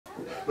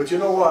But you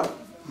know what?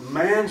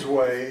 Man's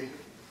way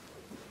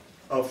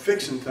of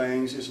fixing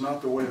things is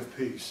not the way of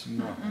peace.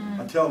 No.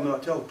 I tell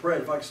the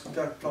president, if I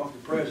can talk to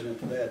the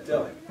president today, I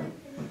tell him,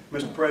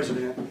 Mr.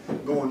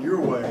 President, going your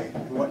way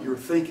and what you're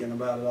thinking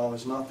about it all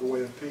is not the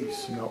way of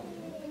peace. No.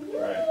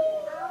 Right.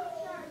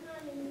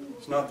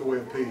 It's not the way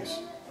of peace.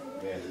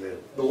 Yeah,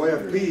 the way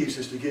of peace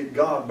is to get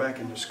God back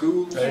into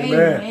schools.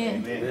 Amen.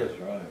 Amen. That's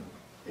right.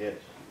 Yes.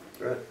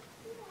 Right.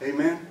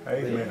 Amen.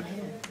 Amen.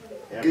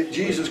 Get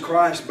Jesus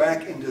Christ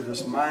back into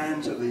the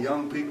minds of the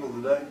young people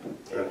today.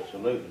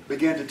 Absolutely.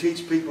 Begin to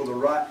teach people the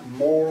right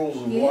morals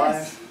of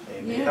life.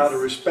 Amen. How to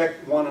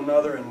respect one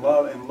another and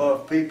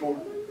love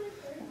people,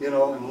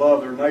 and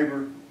love their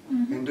neighbor,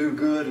 and do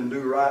good and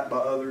do right by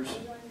others.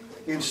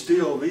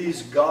 Instill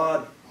these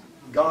God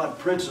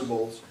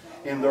principles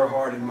in their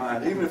heart and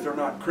mind, even if they're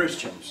not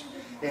Christians.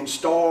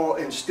 Instill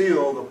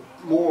the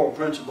moral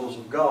principles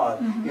of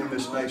God in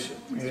this nation.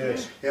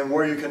 Yes. And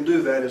where you can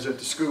do that is at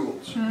the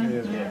schools.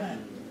 Yes.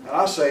 And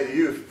I say to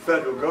you, if the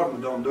federal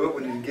government don't do it,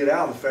 we need to get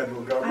out of the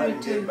federal government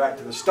and get back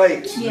to the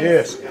states.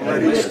 Yes. And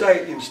let each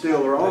state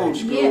instill their own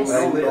schools,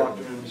 their own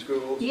doctrine in the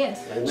schools.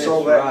 Yes.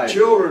 So that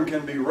children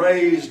can be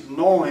raised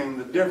knowing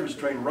the difference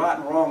between right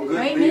and wrong, good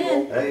and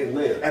evil.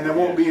 Amen. And they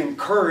won't be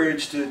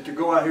encouraged to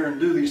go out here and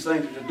do these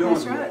things that they're doing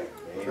That's today.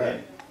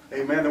 Amen.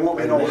 Amen. There won't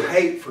be no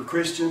hate for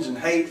Christians and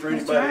hate for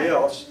anybody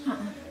else.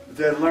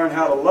 They'll learn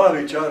how to love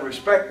each other,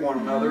 respect one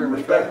another, and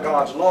respect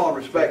God's law, and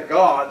respect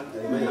God,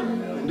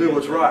 and do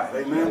what's right.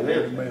 Amen?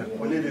 Amen.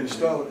 We need to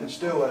instill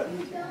that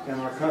in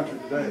our country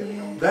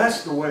today.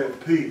 That's the way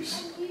of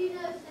peace.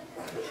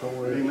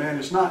 Amen.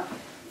 It's not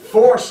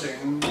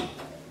forcing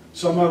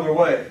some other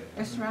way.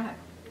 That's right.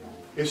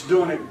 It's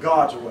doing it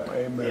God's way.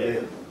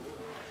 Amen.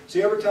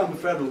 See, every time the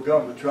federal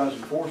government tries to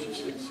force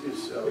its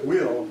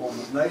will upon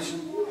the nation,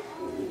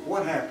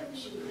 what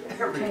happens?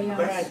 Every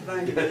bad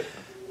thing,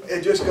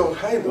 it just goes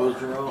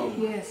haywire.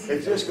 Yes.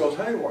 It just goes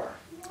haywire.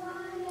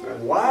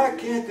 Why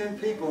can't them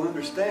people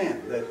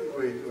understand that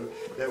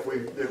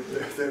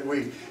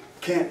we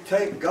can't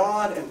take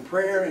God and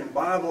prayer and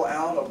Bible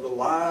out of the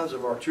lives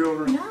of our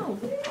children? No.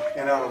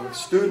 And out of the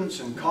students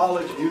in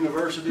college and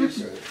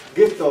universities?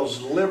 Get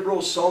those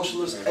liberal,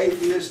 socialist,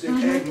 atheistic,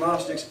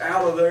 agnostics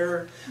out of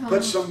there.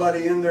 Put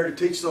somebody in there to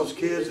teach those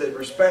kids that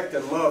respect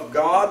and love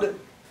God.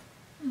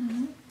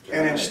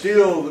 And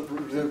instill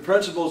the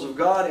principles of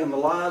God in the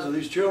lives of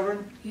these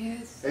children.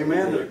 Yes.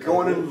 Amen. They're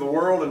going into the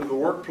world, into the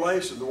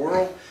workplace of the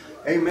world.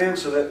 Amen.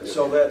 So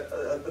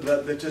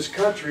that this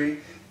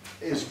country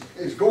is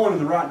going in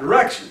the right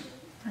direction.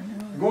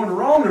 We're going in the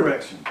wrong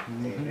direction.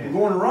 We're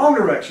going in the wrong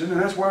direction, and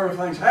that's why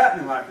everything's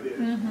happening like it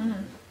is.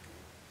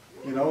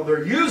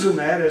 They're using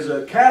that as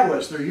a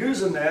catalyst. They're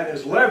using that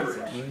as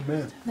leverage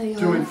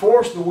to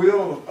enforce the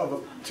will of a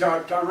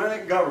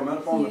tyrannic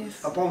government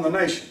upon the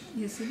nation.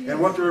 Yes, it is. And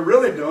what they're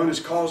really doing is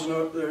causing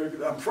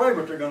I'm afraid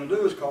what they're going to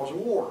do is cause a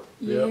war.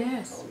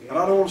 Yes. And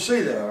I don't want to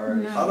see that.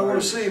 No. I don't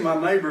want to see my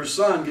neighbor's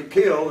son get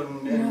killed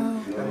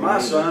and my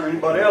son or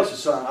anybody else's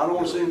son. I don't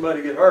want to see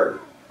anybody get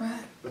hurt.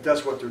 Right. But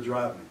that's what they're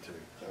driving to.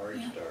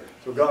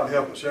 So God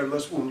help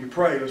us. When you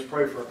pray, let's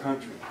pray for our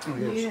country.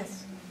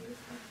 Yes.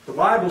 The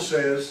Bible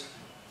says,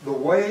 the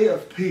way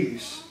of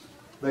peace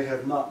they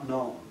have not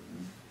known.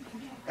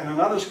 And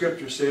another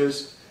scripture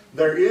says,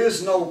 there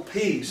is no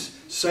peace,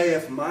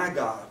 saith my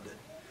God,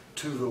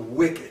 to the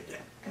wicked.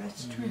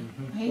 That's true.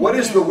 What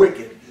is the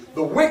wicked?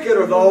 The wicked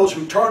are those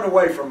who turn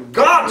away from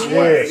God's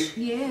way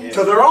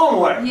to their own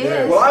way.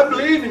 Yes. Well, I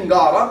believe in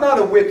God. I'm not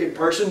a wicked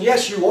person.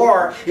 Yes, you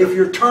are. If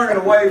you're turning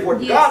away from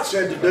what God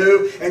said to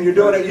do and you're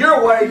doing it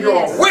your way, you're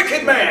a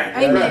wicked man.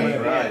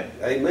 Amen. Right.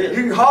 Amen.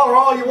 You can holler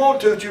all you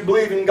want to that you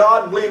believe in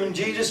God and believe in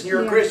Jesus and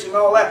you're a Christian and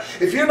all that.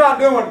 If you're not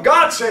doing what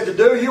God said to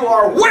do, you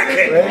are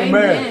wicked.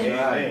 Amen.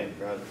 Amen,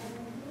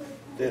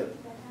 brother.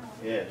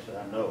 Yes,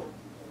 I know.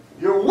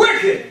 You're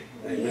wicked.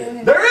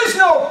 Amen. There is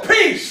no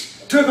peace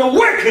to the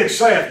wicked,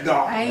 saith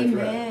God.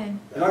 Amen.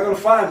 You're not going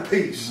to find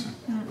peace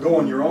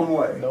going your own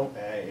way. Nope.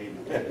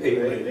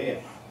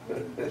 Amen.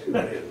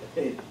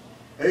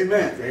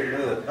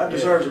 Amen. That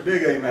deserves a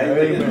big amen.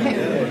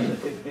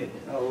 Amen.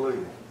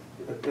 Hallelujah.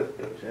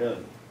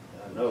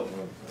 I know.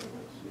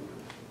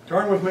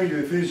 Turn with me to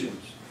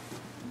Ephesians.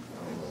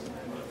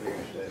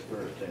 Finish that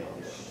first thing.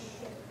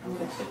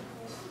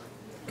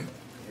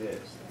 Yes.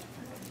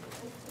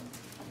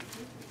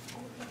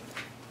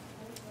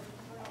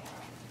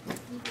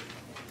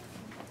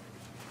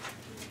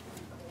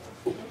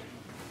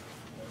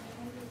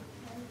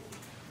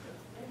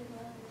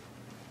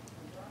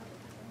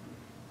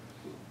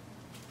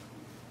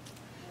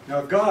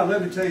 Now God,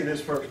 let me tell you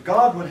this first.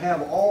 God would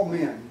have all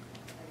men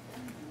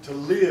to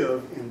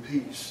live in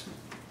peace.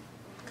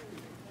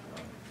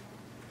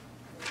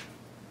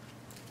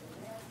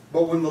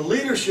 But when the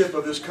leadership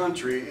of this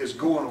country is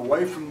going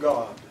away from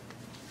God,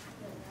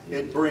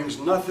 it brings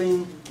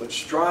nothing but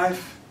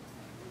strife,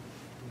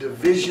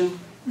 division,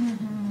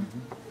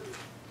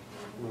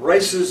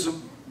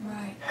 racism,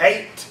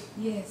 hate,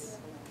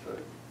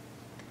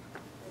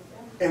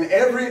 and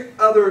every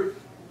other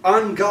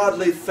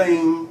ungodly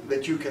thing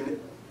that you can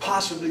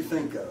possibly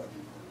think of.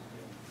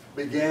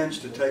 begins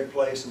to take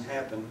place and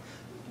happen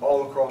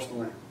all across the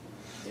land.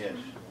 Yes.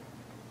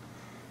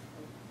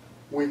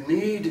 We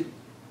need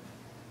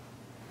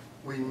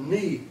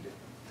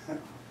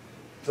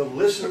to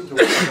listen to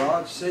what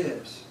God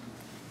says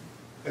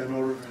in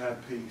order to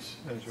have peace.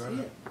 That's That's right.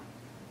 it.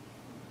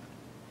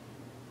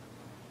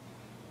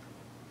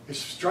 It's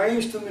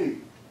strange to me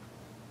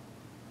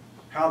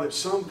how that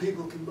some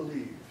people can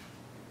believe.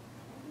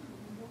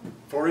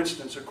 For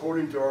instance,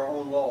 according to our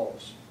own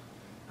laws,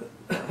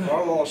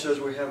 our law says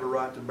we have a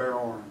right to bear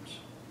arms.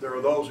 There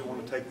are those who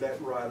want to take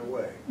that right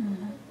away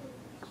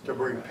to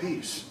bring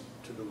peace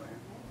to the land.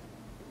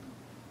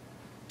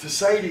 To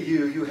say to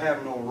you, you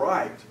have no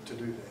right to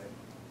do that.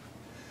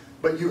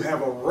 But you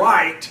have a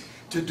right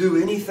to do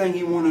anything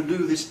you want to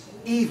do that's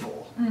evil.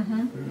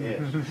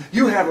 Yes.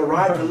 You have a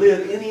right to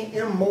live any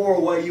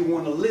immoral way you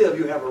want to live.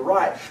 You have a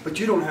right. But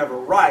you don't have a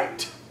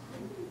right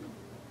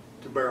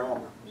to bear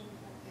arms.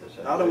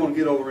 Yes, I don't want to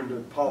get over into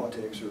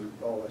politics or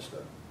all that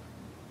stuff.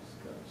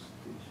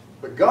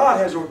 But God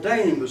has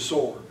ordained the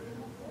sword,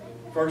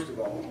 first of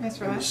all. That's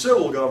In the right.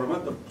 civil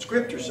government, the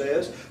Scripture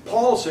says,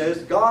 Paul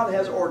says, God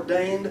has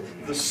ordained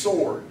the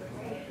sword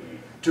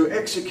to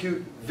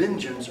execute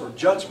vengeance or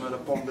judgment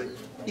upon the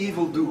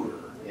evildoer.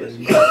 Yes.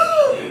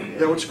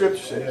 That's what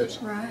Scripture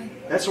says. Right.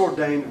 That's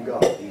ordained of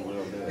God. He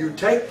will do it. You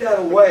take that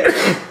away.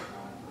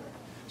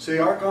 See,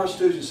 our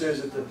Constitution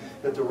says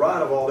that the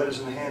right of all that is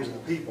in the hands of the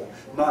people,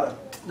 not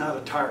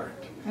a tyrant,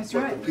 That's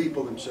but right. the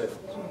people themselves.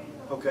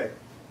 Okay.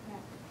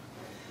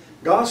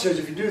 God says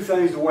if you do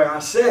things the way I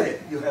said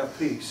it, you'll have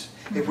peace.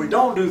 If we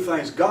don't do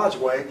things God's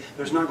way,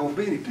 there's not going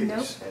to be any peace.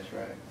 Nope. That's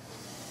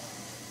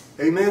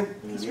right. Amen?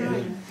 That's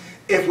right.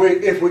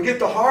 If we get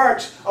the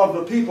hearts of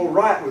the people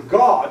right with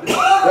God,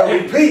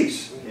 there'll be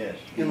peace Yes.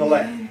 in the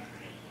land.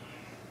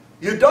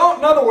 You don't,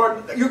 in other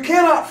words, you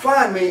cannot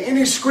find me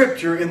any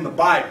scripture in the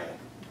Bible.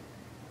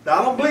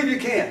 Now, I don't believe you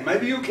can.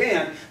 Maybe you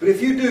can. But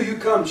if you do, you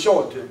come and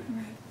show it to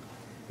me.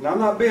 And I'm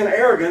not being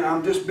arrogant.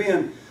 I'm just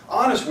being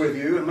honest with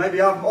you. And maybe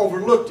I've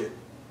overlooked it.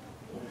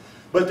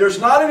 But there's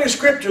not any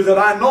scripture that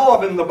I know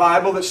of in the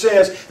Bible that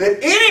says that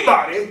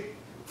anybody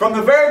from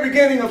the very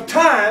beginning of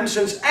time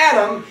since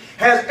Adam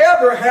has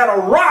ever had a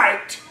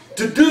right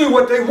to do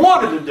what they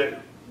wanted to do.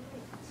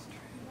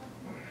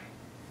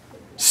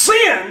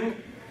 Sin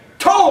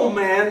told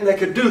man they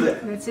could do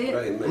that. That's it.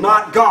 Amen.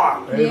 Not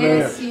God.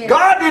 Yes, yes.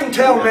 God didn't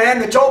tell man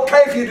that it's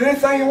okay if you do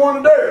anything you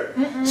want to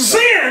do.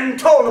 Sin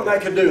told them they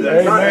could do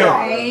that, not Amen.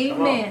 God.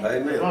 Amen.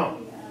 Amen. Come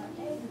on.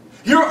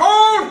 Your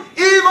own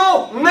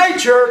evil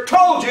nature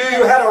told you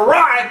you had a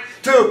right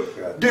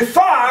to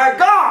defy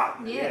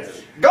God.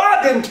 Yes.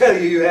 God didn't tell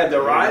you you had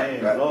the right.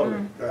 Amen.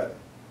 Glory. Right.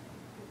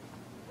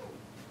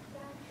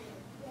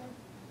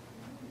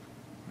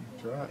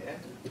 That's right.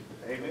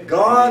 Amen.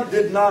 God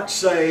did not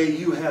say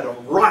you had a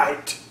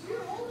right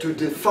to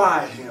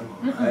defy Him.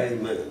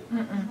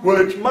 Amen.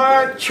 Well, it's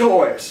my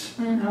choice.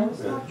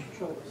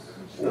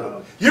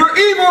 No. Your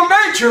evil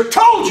nature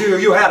told you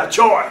you had a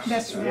choice.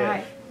 That's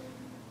right.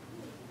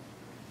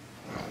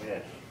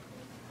 Yes.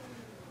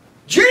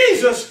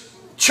 Jesus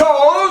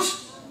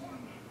chose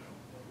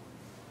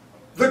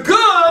the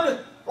good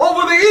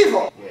over the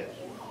evil. Yes.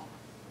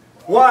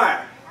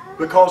 Why?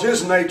 Because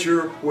His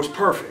nature was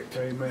perfect.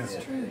 Amen.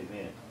 Yes. Amen.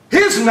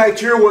 His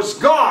nature was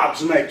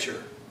God's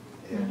nature.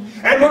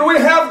 And when we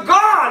have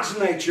God's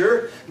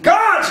nature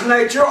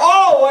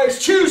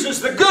always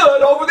chooses the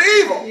good over the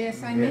evil.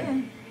 Yes,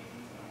 amen.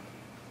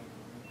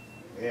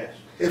 Yes.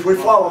 If we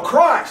follow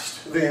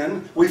Christ,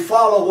 then we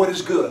follow what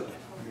is good.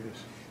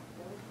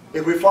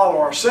 If we follow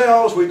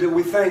ourselves, we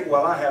think,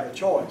 well, I have a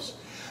choice.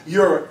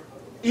 Your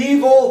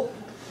evil,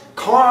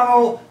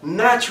 carnal,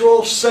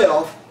 natural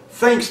self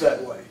thinks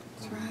that way.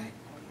 That's right.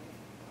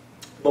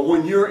 But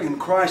when you're in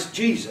Christ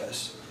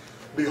Jesus,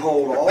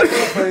 behold, all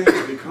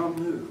things become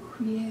new.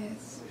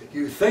 Yes.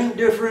 You think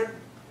different.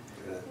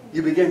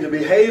 You begin to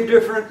behave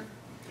different.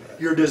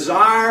 Your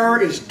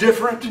desire is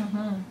different.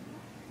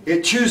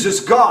 It chooses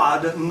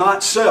God,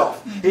 not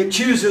self. It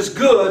chooses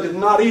good,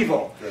 not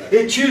evil.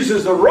 It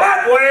chooses the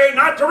right way,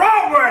 not the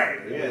wrong way.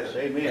 Yes.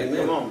 Amen.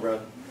 Amen. Come on,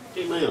 brother.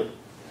 Amen.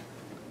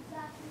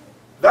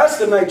 That's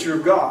the nature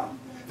of God.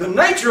 The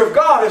nature of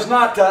God is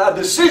not a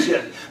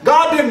decision.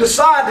 God didn't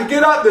decide to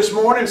get up this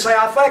morning and say,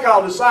 I think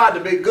I'll decide to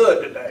be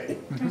good today.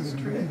 That's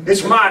true.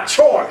 It's my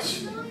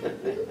choice.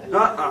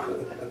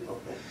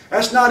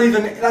 That's not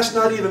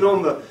even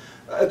on the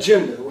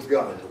agenda with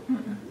God.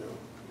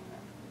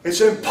 It's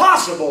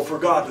impossible for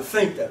God to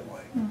think that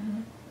way.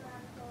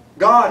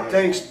 God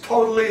thinks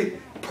totally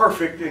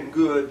perfect and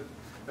good,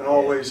 and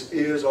always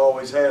is,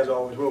 always has,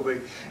 always will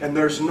be. And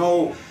there's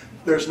no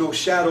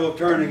shadow of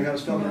turning. I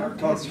was talking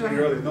to you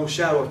earlier. No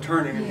shadow of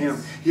turning in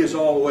Him. He is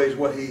always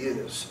what He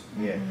is.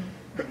 Yes.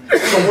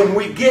 So when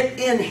we get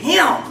in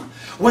Him,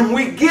 when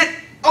we get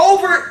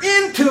over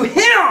into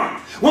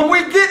Him, when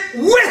we get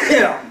with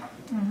Him,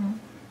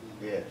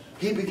 Yes.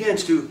 He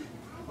begins to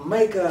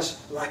make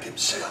us like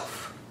Himself.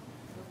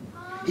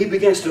 He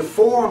begins to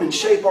form and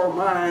shape our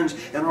minds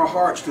and our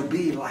hearts to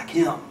be like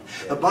Him.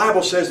 The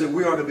Bible says that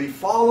we are to be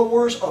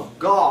followers of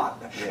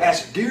God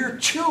as dear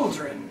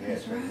children.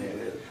 Yes.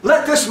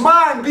 Let this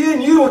mind be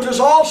in you which is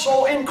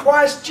also in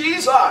Christ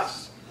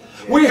Jesus.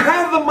 We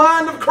have the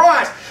mind of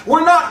Christ.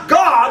 We're not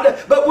God,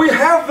 but we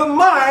have the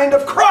mind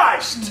of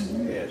Christ,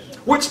 Yes.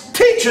 which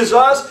teaches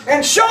us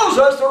and shows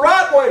us the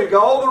right way to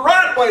go, the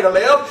right way to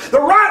live, the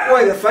right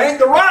way to think,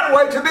 the right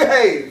way to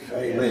behave,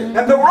 Amen.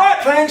 and the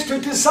right things to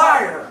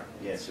desire.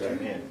 Yes.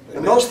 Amen.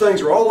 And those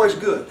things are always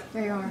good.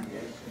 They are.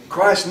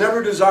 Christ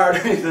never desired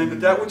anything but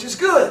that which is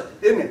good,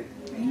 isn't it?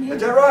 Amen.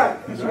 Is that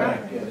right? That's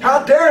right.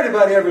 How dare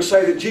anybody ever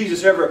say that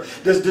Jesus ever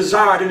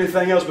desired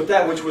anything else but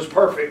that which was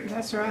perfect?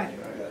 That's right.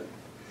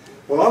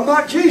 Well, I'm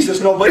not Jesus.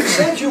 Nobody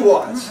said you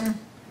was.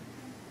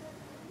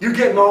 You're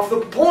getting off the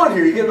point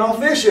here. You're getting off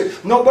the issue.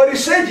 Nobody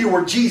said you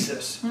were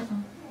Jesus.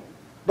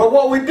 But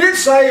what we did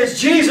say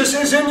is Jesus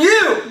is in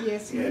you.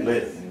 Yes, He is.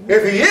 Amen.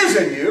 If He is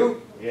in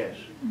you, Yes.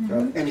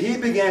 and He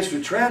begins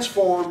to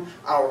transform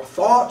our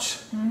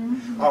thoughts,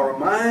 our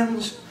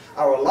minds,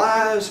 our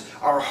lives,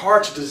 our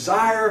heart's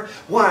desire.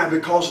 Why?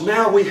 Because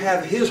now we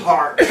have His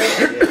heart.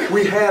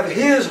 We have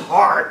His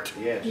heart.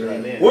 Yes.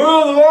 Amen.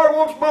 Well, the Lord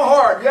wants my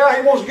heart.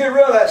 Yeah, He wants to get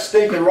rid of that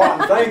stinking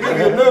rotten thing. Give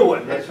you a new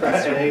one. That's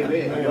right.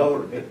 Amen.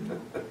 Glory.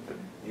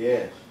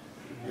 Yes.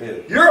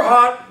 Your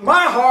heart,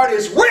 my heart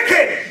is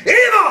wicked,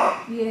 evil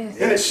Yes.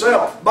 in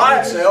itself.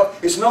 By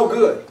itself, it's no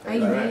good.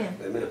 Amen.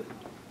 Amen.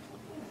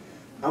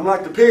 I'm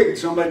like the pig.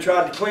 Somebody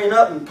tried to clean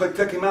up and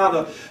took him out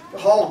of the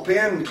hog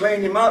pen and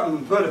cleaned him up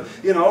and put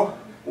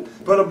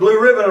a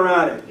blue ribbon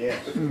around him.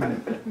 Yes.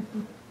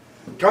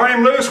 Turn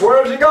him loose.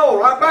 Where does he go?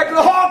 Right back to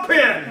the hog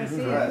pen. That's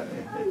it. Right.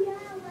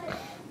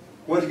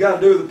 What you got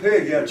to do with the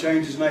pig? You got to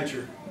change his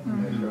nature.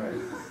 That's right.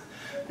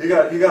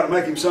 You got to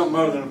make him something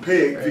other than a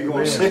pig if you're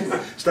going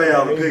to stay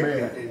out of the pig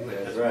pen.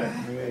 That's right.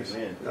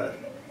 Amen.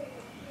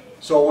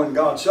 So when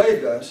God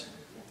saved us,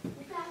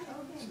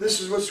 this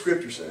is what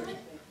Scripture says.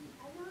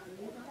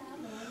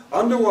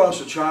 Unto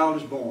us a child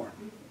is born.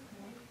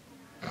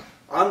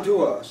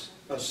 Unto us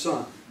a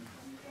son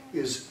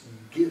is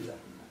given.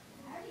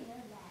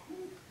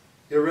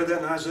 You ever read that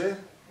in Isaiah?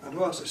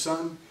 Unto us a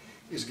son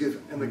is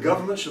given. And the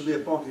government shall be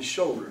upon his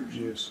shoulders.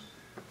 Yes.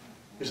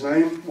 His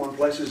name, one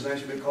place his name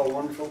shall be called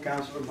Wonderful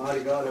Counselor,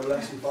 Mighty God,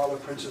 Everlasting Father,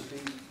 Prince of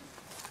Peace.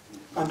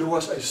 Unto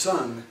us a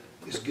son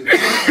is given.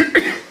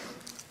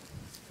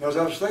 Now, as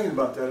I was thinking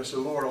about that, I said,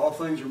 Lord, all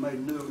things are made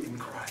new in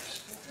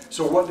Christ.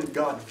 So what did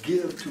God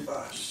give to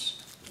us?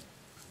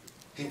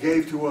 He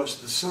gave to us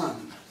the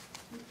Son,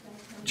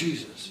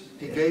 Jesus.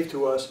 He gave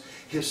to us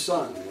His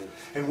Son.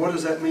 And what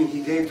does that mean?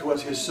 He gave to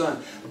us His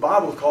Son. The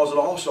Bible calls it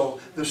also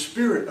the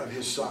Spirit of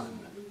His Son.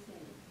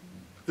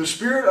 The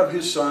Spirit of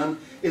His Son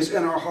is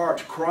in our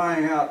hearts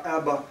crying out,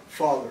 Abba,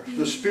 Father.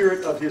 The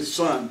Spirit of His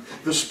Son,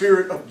 the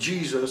Spirit of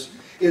Jesus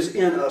is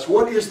in us.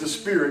 What is the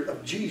Spirit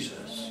of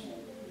Jesus?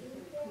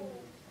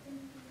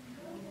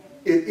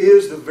 It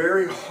is the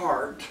very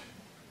heart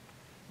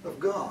of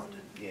God.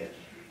 Yes.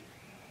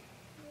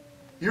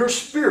 Your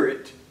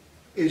spirit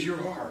is your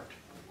heart.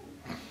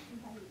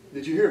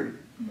 Did you hear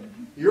me?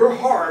 Your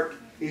heart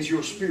is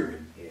your spirit.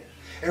 Yes.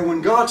 And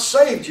when God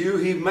saved you,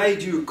 He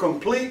made you a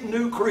complete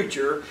new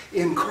creature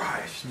in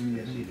Christ.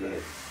 Yes, He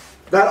did.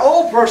 That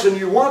old person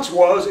you once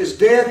was is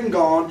dead and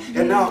gone,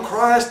 and now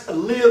Christ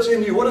lives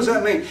in you. What does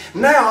that mean?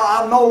 Now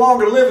I'm no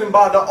longer living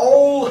by the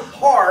old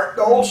heart,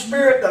 the old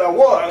spirit that I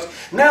was.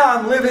 Now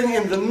I'm living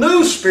in the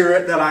new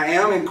spirit that I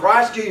am in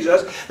Christ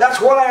Jesus.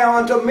 That's what I am.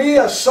 Unto me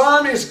a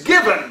son is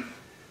given.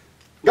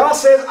 God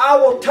says, I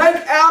will take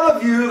out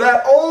of you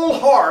that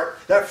old heart,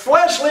 that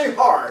fleshly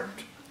heart.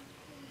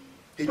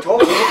 He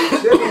told me, He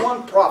said to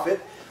one prophet,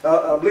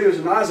 I believe it was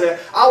in Isaiah,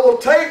 I will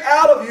take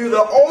out of you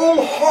the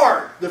old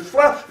heart,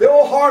 the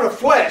old heart of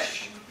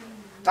flesh.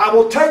 I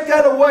will take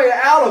that away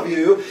out of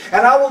you,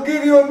 and I will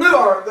give you a new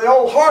heart, the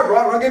old heart,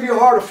 right? And I'll give you a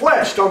heart of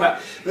flesh.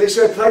 They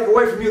said, take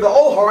away from you the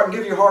old heart and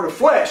give you a heart of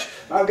flesh.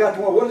 I've got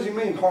to wonder, what does He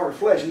mean, heart of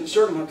flesh? He's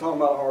certainly not talking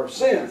about a heart of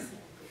sin.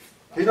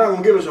 He's not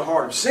going to give us a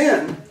heart of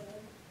sin.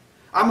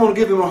 I'm going to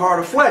give him a heart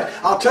of flesh.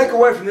 I'll take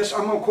away from this,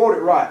 I'm going to quote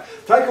it right.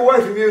 Take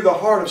away from you the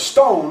heart of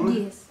stone,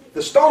 Yes.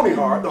 the stony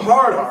heart, the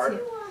hard heart,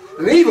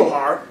 an evil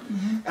heart,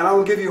 and I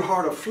will give you a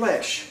heart of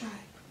flesh.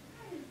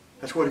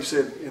 That's what He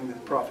said in the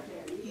prophet.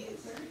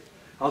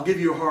 I'll give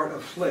you a heart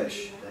of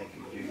flesh. Thank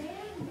you, Jesus.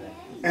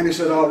 And He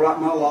said, I'll write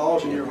my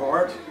laws in your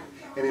heart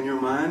and in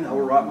your mind. I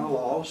will write my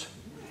laws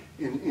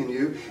in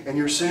you. And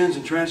your sins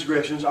and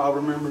transgressions I'll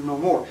remember no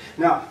more.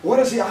 Now, what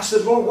is He? I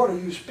said, Lord, what are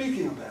you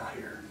speaking about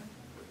here?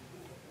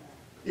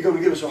 You're going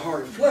to give us a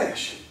heart of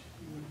flesh.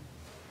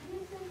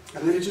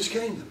 And then it just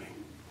came to me.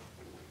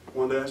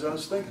 One day as I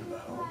was thinking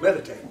about it,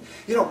 meditating.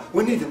 You know,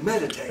 we need to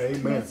meditate.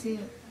 Amen. That's it.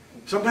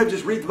 Sometimes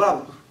just read the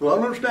Bible. Well, I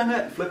don't understand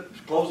that.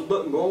 Close the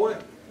book and go away.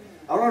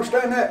 I don't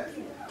understand that.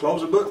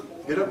 Close the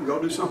book, get up and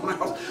go do something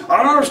else. I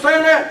don't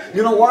understand that.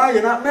 You know why?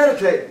 You're not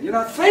meditating. You're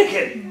not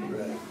thinking.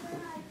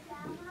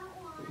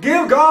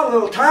 Give God a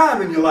little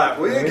time in your life.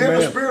 Will you? Amen.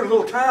 Give the Spirit a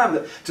little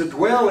time to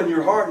dwell in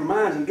your heart and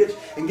mind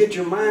and get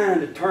your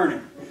mind to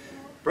turning.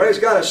 Praise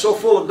God, it's so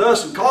full of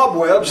dust and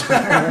cobwebs.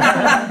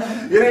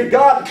 You need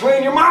God to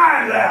clean your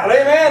mind out.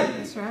 Amen?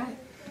 That's right.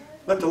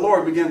 Let the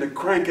Lord begin to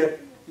crank that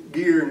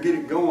gear and get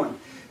it going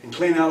and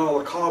clean out all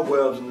the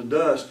cobwebs and the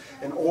dust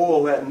and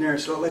oil that in there.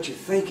 So let you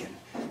thinking.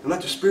 And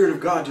let the Spirit of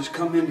God just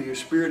come into your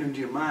spirit, into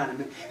your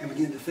mind, and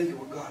begin to think of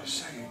what God is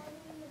saying.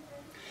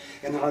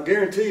 And I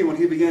guarantee you, when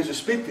He begins to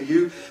speak to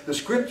you, the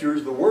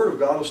Scriptures, the Word of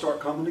God will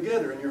start coming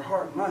together in your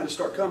heart and mind. It'll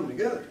start coming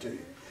together to you.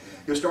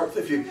 You'll start,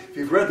 if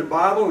you've read the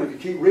Bible, and if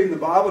you keep reading the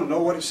Bible and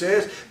know what it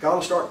says, God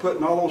will start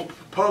putting all those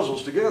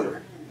puzzles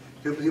together.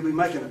 He'll be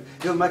making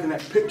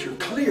that picture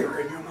clear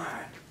in your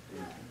mind.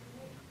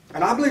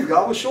 And I believe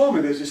God was showing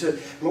me this. He said,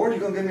 Lord, you're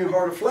going to give me a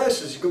heart of flesh.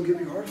 He says, you're going to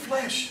give me a heart of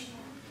flesh.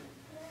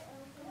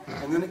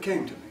 And then it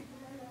came to me.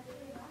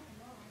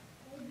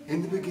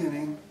 In the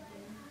beginning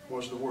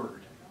was the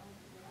Word.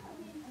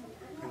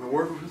 And the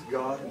Word was with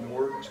God, and the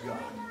Word was God.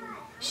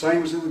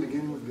 Same was in the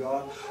beginning with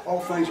God.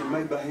 All things were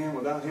made by Him.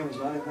 Without Him was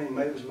not anything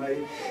made was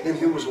made. In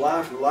Him was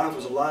life, and the life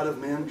was the light of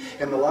men.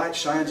 And the light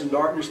shines in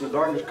darkness, and the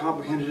darkness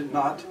comprehended it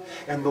not.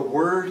 And the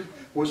Word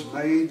was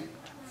made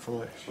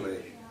Flesh.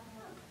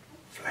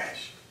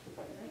 flesh.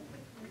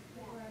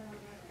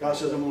 God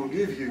says, I'm going to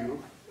give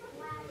you.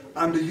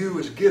 Unto you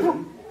is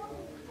given.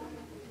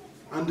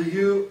 Unto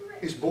you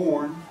is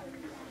born.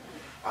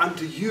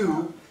 Unto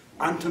you,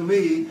 unto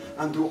me,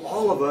 unto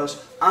all of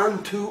us,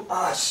 unto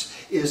us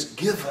is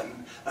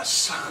given a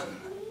son.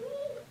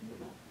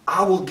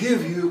 I will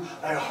give you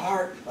a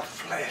heart of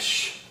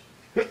flesh.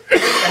 And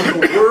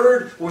the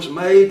Word was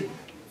made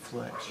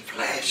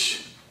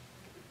flesh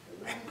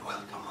and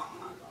dwelt among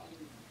us.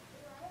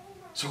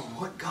 So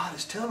what God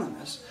is telling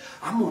us,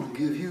 I'm going to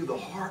give you the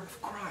heart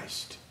of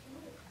Christ.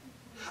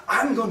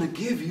 I'm going to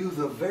give you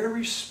the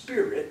very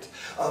Spirit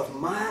of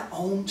my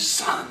own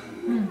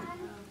Son.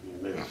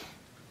 Amen.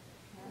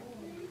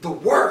 The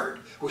Word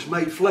was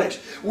made flesh.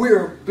 We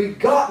are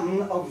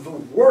begotten of the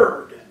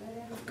Word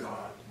of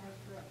God.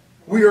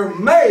 We are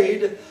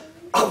made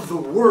of the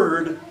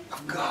Word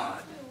of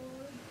God.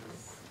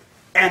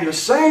 And the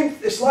same,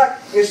 it's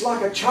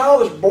like a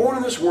child is born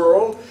in this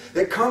world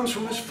that comes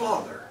from his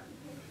father.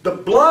 The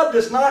blood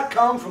does not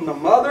come from the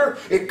mother,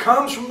 it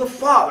comes from the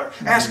father.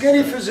 Ask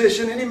any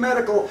physician, any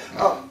medical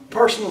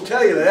person will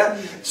tell you that.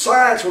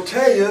 Science will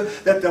tell you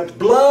that the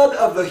blood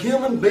of the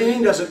human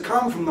being doesn't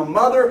come from the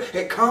mother,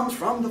 it comes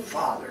from the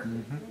father.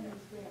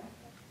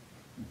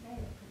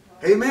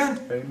 Amen?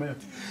 Amen.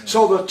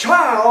 So the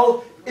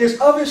child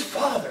is of his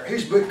father.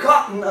 He's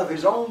begotten of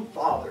his own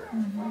father.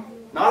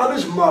 Not of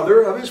his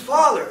mother, of his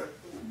father.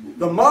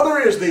 The mother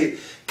is the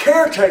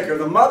caretaker.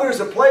 The mother is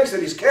the place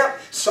that he's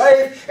kept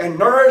safe and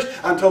nourished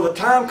until the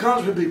time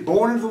comes to be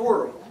born into the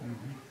world.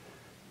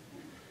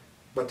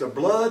 But the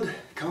blood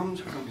comes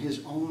from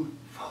his own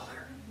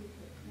father.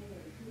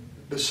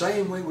 The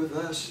same way with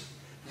us.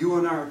 You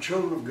and I are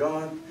children of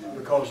God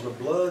because the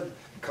blood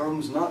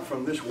comes not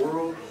from this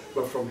world,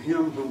 but from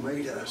Him who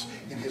made us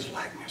in His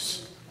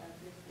likeness,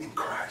 in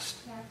Christ.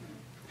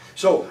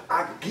 So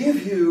I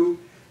give you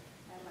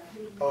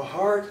a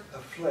heart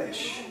of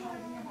flesh.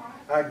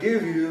 I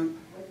give you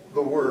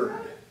the Word.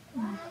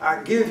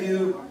 I give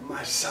you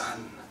my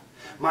Son.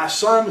 My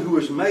Son who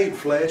is made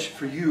flesh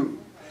for you.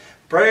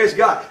 Praise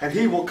God. And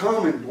He will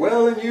come and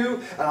dwell in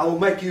you, and I will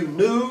make you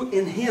new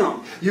in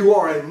Him. You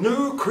are a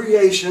new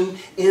creation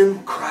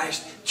in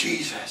Christ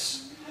Jesus.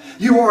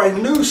 You are a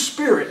new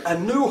spirit, a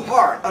new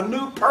heart, a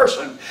new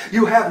person.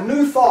 You have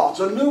new thoughts,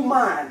 a new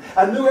mind.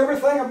 I knew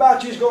everything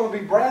about you is going to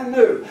be brand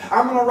new.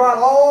 I'm going to write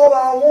all that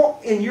I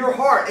want in your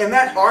heart. In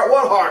that heart,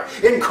 what heart?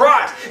 In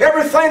Christ.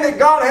 Everything that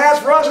God has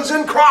for us is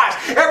in Christ.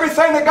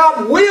 Everything that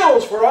God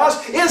wills for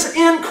us is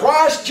in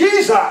Christ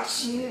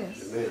Jesus.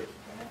 Yes. Amen.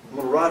 I'm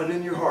going to write it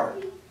in your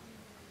heart.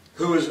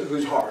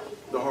 Whose heart?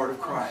 The heart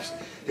of Christ.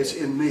 It's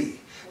in me.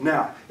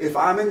 Now, if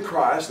I'm in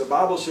Christ, the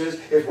Bible says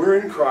if we're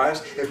in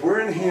Christ, if we're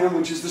in Him,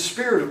 which is the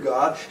Spirit of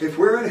God, if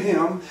we're in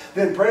Him,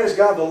 then praise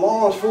God, the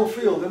law is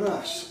fulfilled in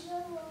us.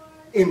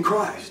 In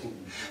Christ.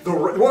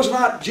 Was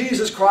not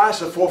Jesus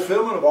Christ the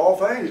fulfillment of all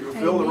things? He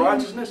fulfilled the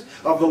righteousness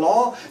of the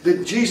law.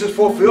 Did Jesus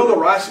fulfill the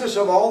righteousness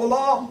of all the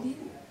law?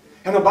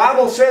 And the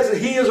Bible says that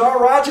He is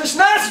our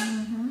righteousness.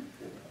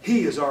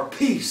 He is our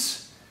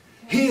peace.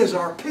 He is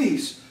our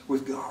peace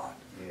with God.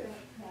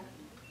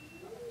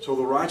 So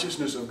the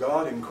righteousness of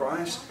God in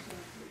Christ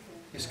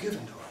is given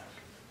to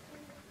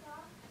us.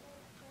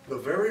 The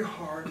very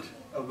heart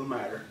of the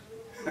matter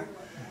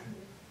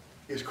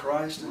is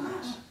Christ in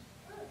us.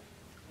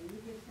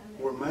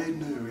 We're made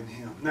new in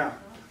Him. Now,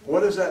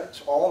 what does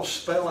that all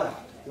spell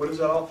out? What is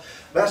that all?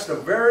 That's the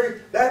very,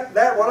 that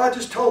what I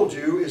just told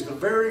you is the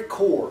very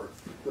core,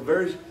 the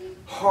very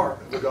heart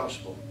of the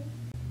gospel.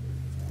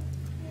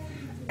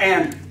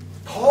 And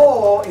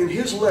Paul, in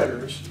his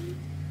letters,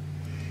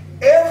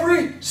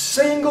 every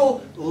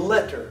single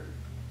letter,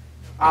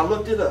 I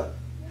looked it up,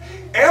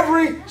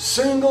 every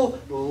single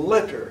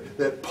letter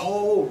that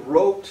Paul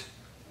wrote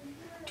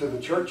to the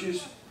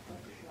churches,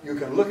 you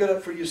can look it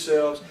up for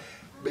yourselves,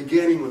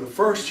 beginning with the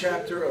first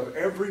chapter of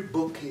every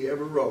book he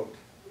ever wrote.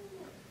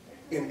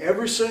 In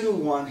every single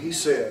one he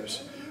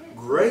says,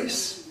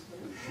 Grace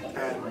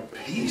and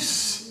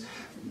peace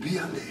be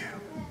unto you.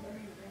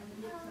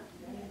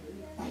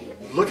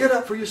 Look it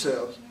up for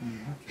yourselves.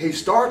 He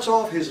starts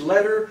off his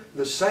letter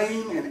the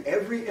same in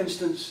every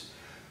instance.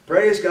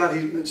 Praise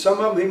God. Some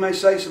of them he may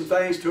say some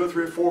things, 2 or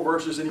 3 or 4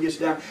 verses, and he gets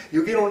down.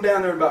 You'll get on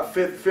down there about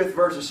fifth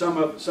verse of some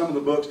of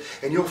the books,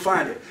 and you'll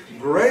find it.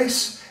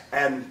 Grace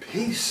and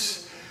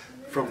peace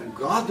from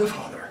God the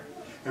Father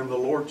and the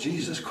Lord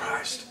Jesus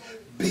Christ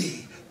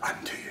be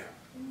unto you.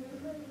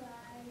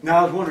 Now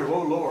I was wondering,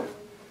 oh Lord,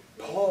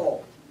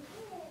 Paul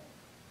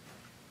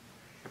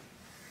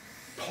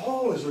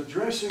is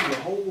addressing the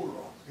whole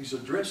world. He's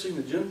addressing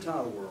the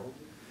Gentile world,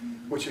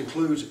 which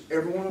includes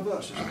every one of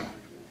us.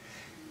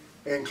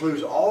 It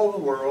includes all the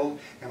world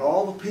and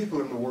all the people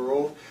in the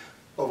world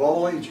of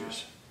all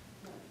ages.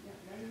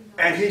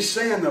 And he's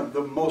saying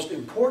the most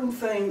important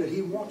thing that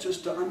he wants us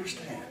to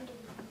understand,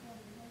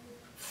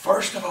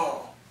 first of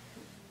all,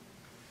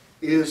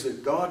 is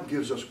that God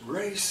gives us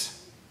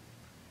grace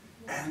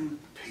and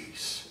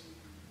peace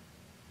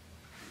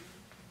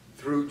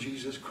through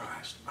Jesus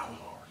Christ our Lord.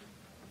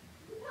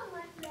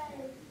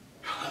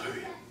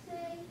 Hallelujah.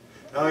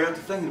 Now I got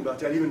to thinking about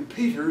that. Even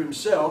Peter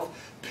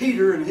himself,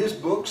 Peter in his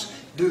books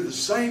do the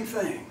same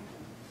thing.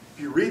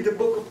 If you read the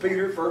book of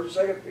Peter, 1st and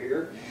 2nd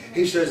Peter,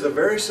 he says the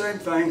very same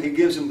thing. He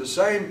gives them the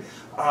same,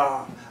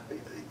 how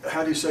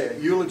do you say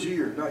it? Eulogy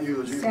or not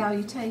eulogy?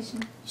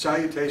 Salutation.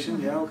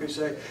 Salutation, yeah, okay,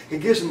 say. He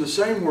gives them the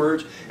same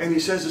words and he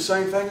says the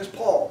same thing as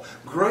Paul.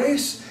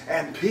 Grace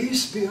and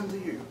peace be unto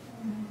you.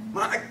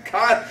 My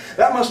God,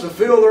 that must have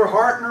filled their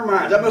heart and their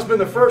mind. That must have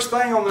been the first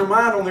thing on their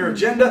mind, on their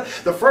agenda.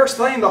 The first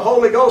thing the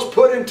Holy Ghost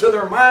put into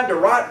their mind to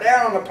write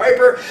down on the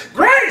paper.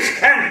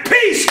 Grace and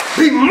peace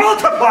be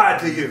multiplied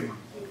to you.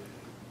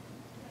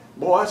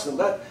 Boy, to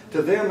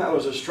them that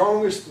was the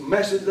strongest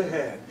message they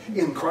had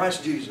in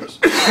Christ Jesus.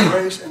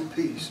 Grace and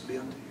peace be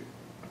unto you.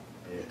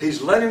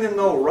 He's letting them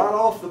know right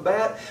off the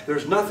bat,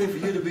 there's nothing for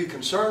you to be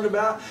concerned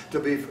about, to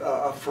be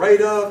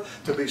afraid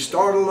of, to be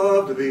startled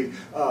of, to be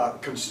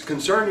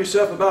concern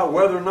yourself about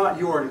whether or not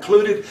you are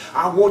included.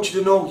 I want you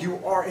to know you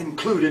are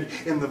included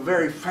in the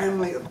very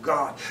family of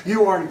God.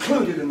 You are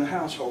included in the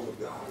household of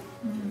God.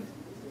 Mm-hmm.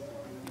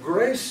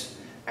 Grace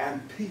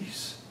and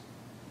peace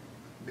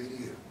be to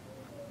you.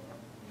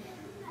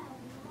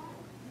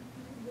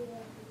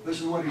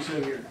 Listen to what he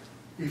said here.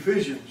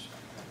 Ephesians.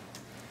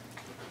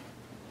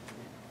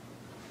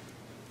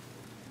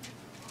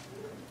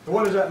 So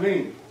what does that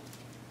mean?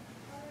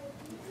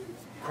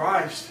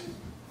 Christ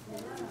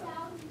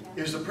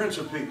is the Prince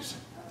of Peace.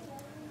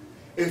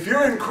 If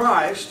you're in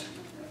Christ,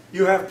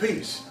 you have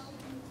peace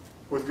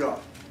with God.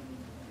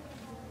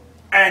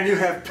 And you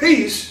have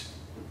peace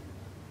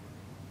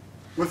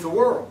with the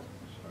world.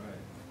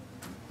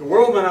 The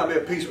world may not be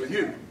at peace with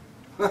you.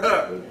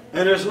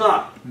 And it's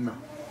not. No.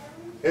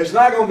 It's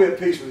not going to be at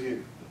peace with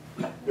you.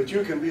 But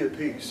you can be at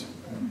peace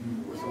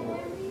with the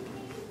world.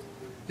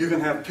 You can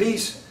have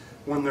peace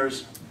when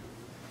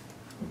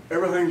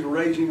everything's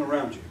raging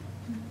around you.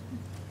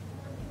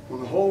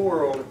 When the whole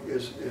world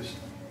is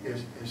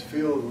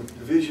filled with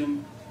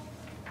division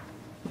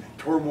and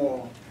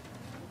turmoil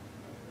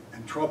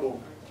and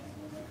trouble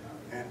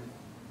and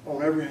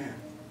on every hand.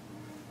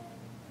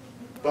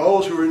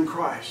 Those who are in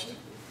Christ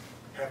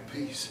have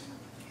peace.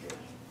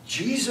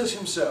 Jesus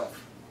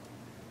himself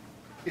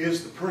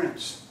is the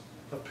Prince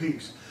of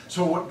Peace.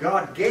 So what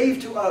God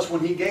gave to us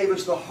when he gave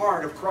us the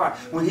heart of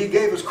Christ, when he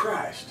gave us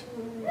Christ,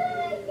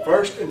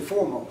 first and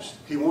foremost,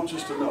 he wants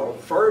us to know,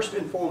 first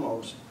and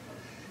foremost,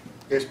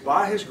 it's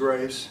by his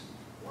grace.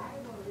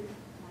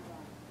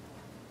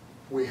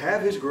 We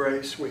have his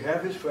grace, we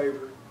have his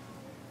favor,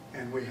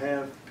 and we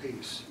have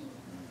peace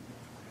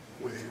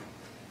with him.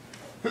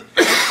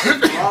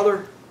 With the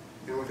Father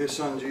and with his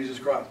Son, Jesus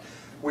Christ.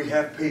 We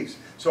have peace.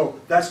 So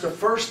that's the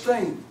first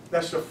thing.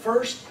 That's the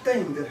first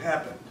thing that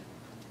happened.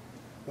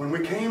 When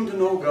we came to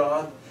know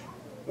God,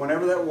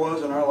 whenever that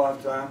was in our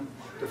lifetime,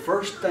 the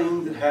first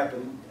thing that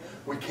happened,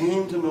 we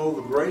came to know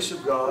the grace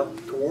of God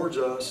towards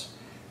us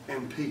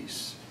and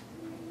peace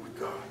with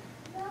God.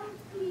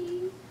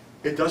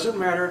 It doesn't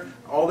matter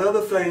all the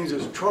other things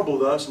that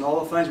troubled us and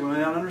all the things we may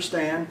not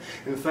understand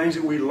and the things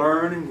that we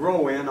learn and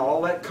grow in,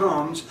 all that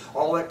comes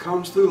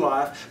through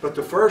life. But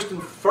the first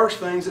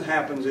things that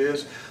happens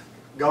is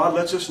God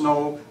lets us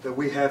know that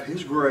we have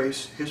his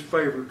grace, his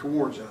favor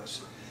towards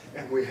us,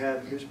 and we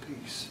have his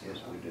peace. Yes,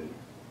 we do.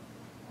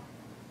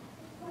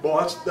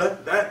 Boy, I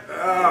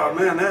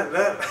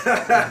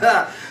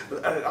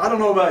don't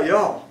know about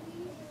y'all.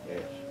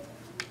 Yes.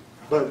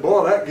 But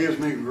boy, that gives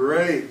me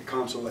great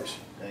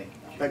consolation. Thank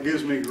you. That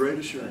gives me great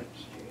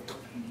assurance.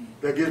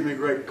 That gives me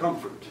great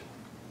comfort.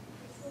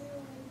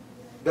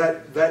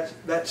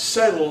 That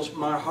settles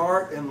my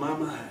heart and my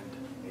mind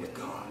with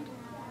God.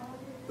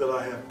 That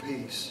I have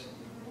peace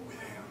with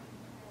him.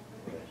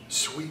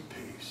 Sweet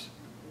peace.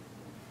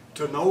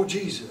 To know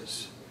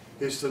Jesus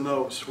is to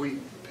know sweet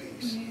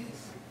peace. Yes.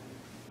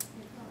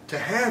 To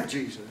have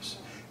Jesus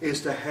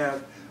is to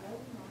have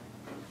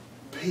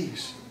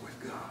peace with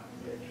God.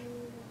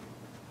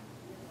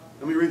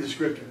 Let me read the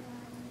scripture.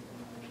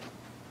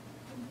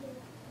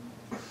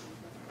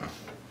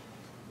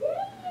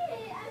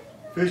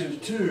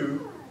 Ephesians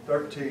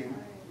 2:13.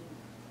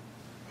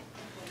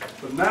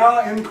 But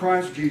now in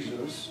Christ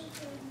Jesus,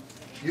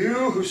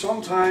 you who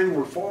sometime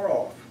were far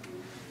off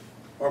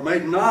are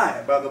made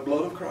nigh by the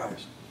blood of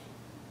Christ.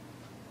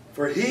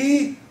 For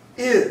he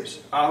is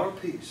our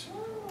peace,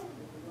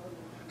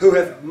 who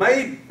hath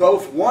made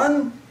both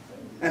one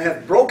and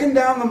hath broken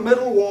down the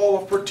middle wall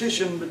of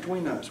partition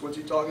between us. What's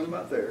he talking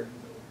about there?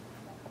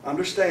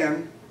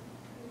 Understand,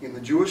 in the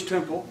Jewish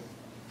temple,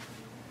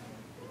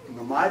 in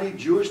the mighty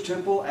Jewish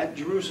temple at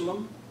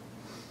Jerusalem,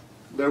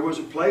 there was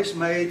a place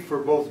made for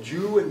both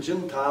Jew and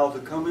Gentile to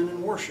come in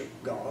and worship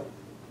God.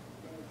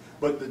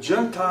 But the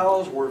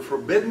Gentiles were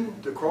forbidden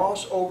to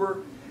cross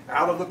over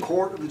out of the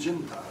court of the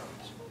Gentiles.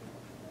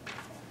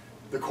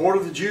 The court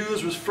of the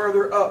Jews was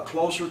further up,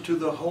 closer to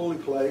the holy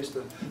place,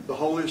 the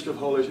holiest of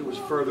holies. It was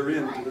further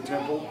into the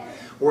temple.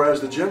 Whereas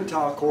the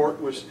Gentile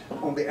court was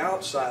on the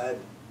outside,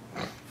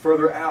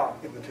 further out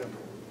in the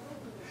temple.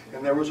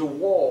 And there was a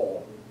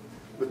wall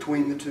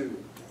between the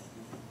two.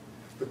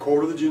 The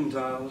court of the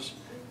Gentiles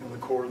and the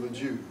court of the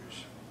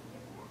Jews.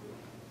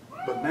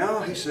 But now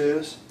he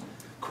says,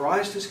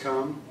 Christ has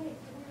come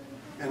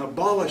and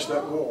abolished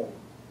that wall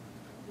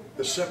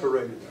that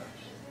separated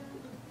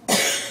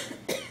us.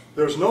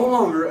 There's no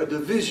longer a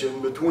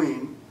division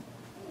between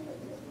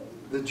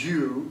the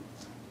Jew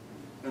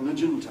and the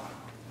Gentile.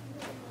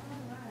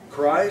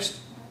 Christ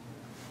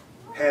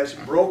has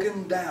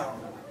broken down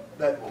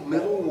that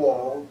middle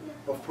wall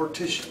of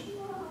partition.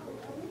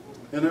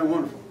 Isn't that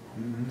wonderful?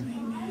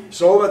 Mm-hmm.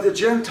 So that the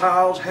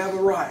Gentiles have a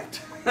right.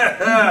 They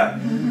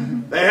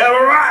have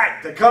a right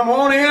to come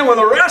on in with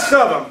the rest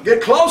of them.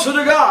 Get closer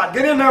to God.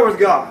 Get in there with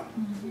God.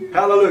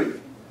 Hallelujah.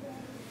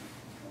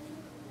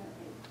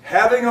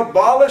 Having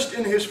abolished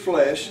in his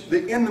flesh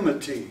the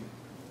enmity.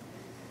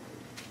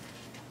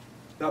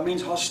 That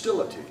means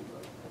hostility.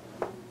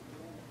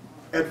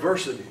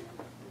 Adversity.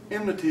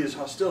 Enmity is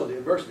hostility,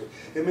 adversity.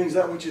 It means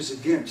that which is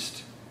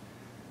against.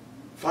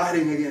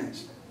 Fighting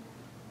against.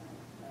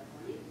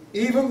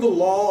 Even the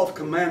law of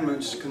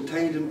commandments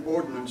contained in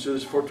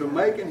ordinances, for to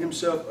make in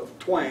himself of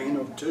twain,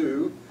 of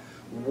two,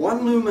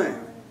 one new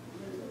man,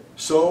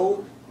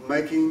 so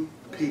making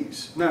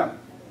peace. Now,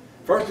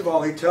 first of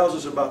all, he tells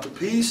us about the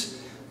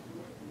peace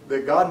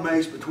that God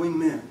makes between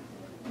men.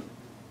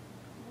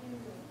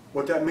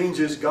 What that means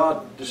is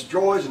God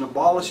destroys and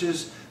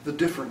abolishes the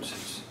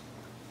differences.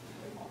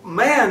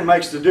 Man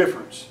makes the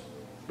difference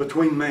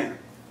between man.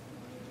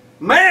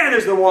 Man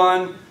is the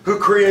one who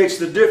creates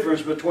the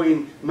difference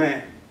between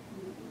man.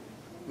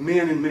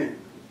 Men and men.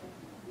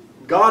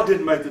 God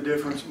didn't make the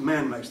difference,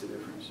 man makes the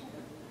difference.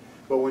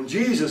 But when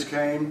Jesus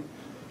came,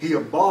 he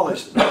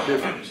abolished that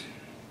difference.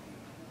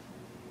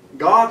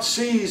 God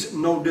sees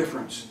no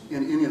difference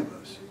in any of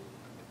us.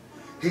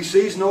 He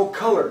sees no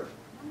color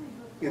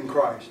in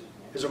Christ.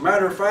 As a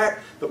matter of fact,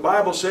 the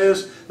Bible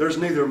says there's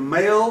neither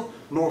male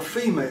nor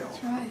female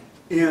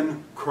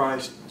in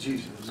Christ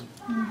Jesus.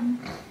 Mm-hmm.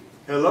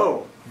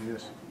 Hello.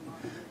 Yes.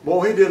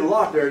 Boy, he did a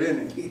lot there,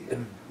 didn't he? I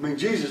mean,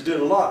 Jesus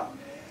did a lot.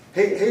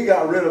 He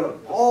got rid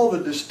of all the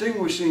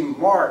distinguishing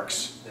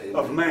marks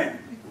of man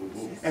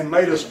and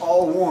made us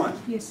all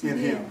one in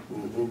him.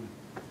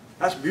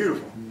 That's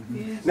beautiful.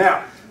 Yes.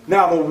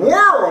 Now the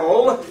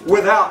world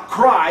without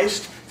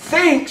Christ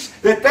thinks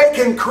that they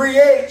can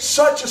create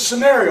such a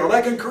scenario,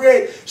 they can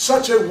create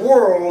such a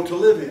world to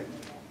live in.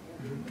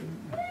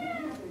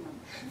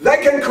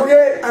 They can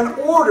create an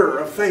order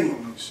of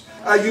things.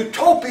 A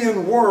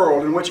utopian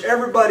world in which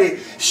everybody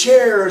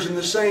shares in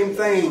the same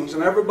things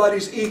and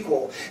everybody's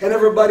equal and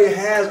everybody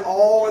has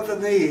all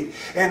that they need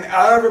and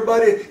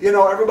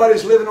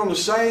everybody's living on the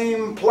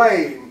same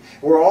plane.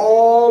 We're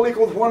all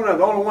equal with one another.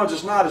 The only ones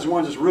that's not is the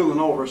ones that's ruling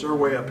over us. They're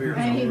way up here.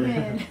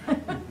 Amen.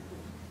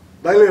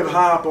 They live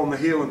high up on the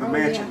hill in the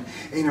mansion,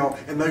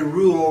 and they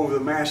rule over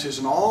the masses,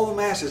 and all the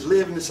masses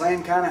live in the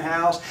same kind of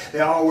house. They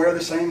all wear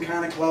the same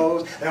kind of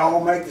clothes. They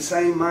all make the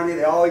same money.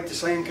 They all eat the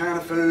same kind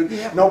of food.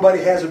 Yep. Nobody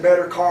has a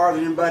better car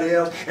than anybody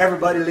else.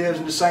 Everybody lives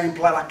in the same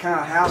kind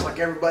of house like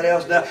everybody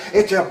else does.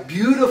 It's a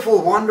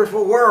beautiful,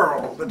 wonderful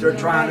world that they're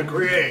trying to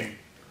create.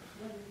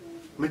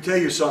 Let me tell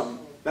you something.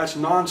 That's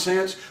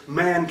nonsense.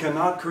 Man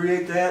cannot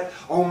create that.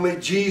 Only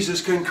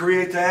Jesus can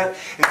create that.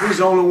 And He's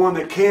the only one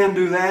that can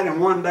do that.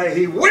 And one day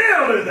He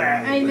will do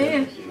that.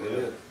 Amen.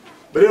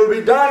 But it'll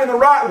be done in the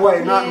right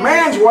way. Not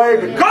man's way,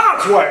 but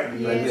God's way.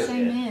 Yes,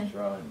 amen.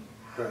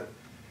 Right.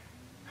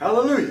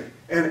 Hallelujah.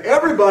 And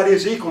everybody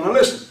is equal. Now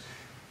listen.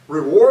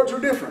 Rewards are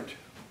different.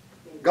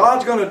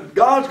 God's going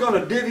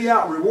to divvy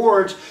out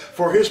rewards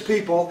for His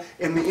people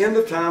in the end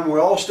of time. We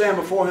all stand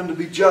before Him to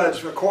be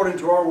judged according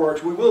to our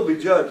works. We will be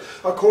judged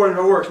according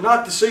to our works.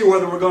 Not to see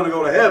whether we're going to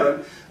go to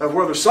heaven, of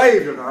whether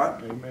saved or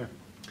not. Amen.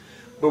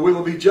 But we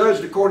will be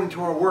judged according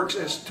to our works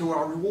as to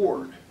our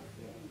reward.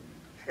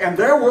 And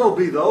there will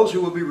be those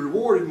who will be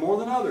rewarded more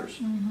than others.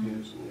 Mm-hmm.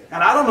 Yes.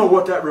 And I don't know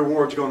what that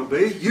reward's going to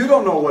be. You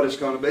don't know what it's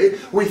going to be.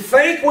 We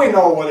think we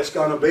know what it's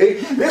going to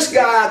be. This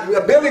guy,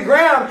 Billy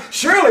Graham,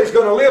 surely is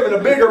going to live in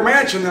a bigger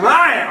mansion than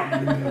I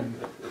am.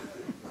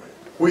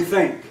 We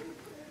think.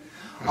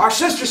 Our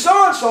sister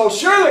so-and-so,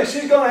 surely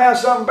she's going to have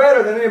something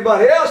better than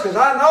anybody else because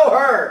I know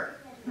her.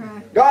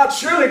 Right. God's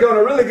surely going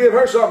to really give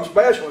her something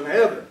special in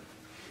heaven.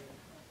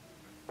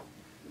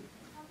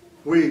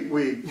 We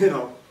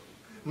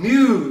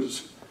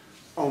muse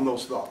on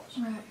those thoughts.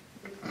 Right.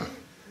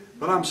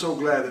 But I'm so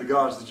glad that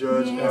God's the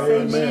judge. Yes,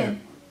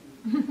 Amen.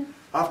 amen.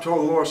 I've told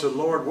the Lord, I said,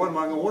 Lord, what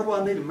do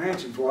I need a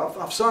mansion for?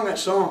 I've sung that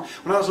song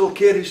when I was a little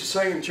kid. I used to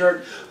sing in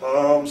church.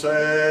 I'm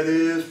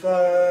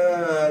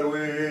satisfied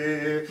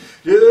with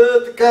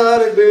just the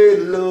cottage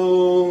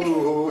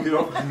below. You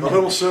know, a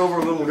little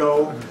silver, a little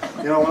gold.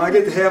 You know, when I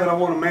get to heaven, I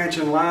want a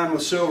mansion lined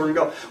with silver and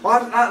gold.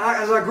 Well,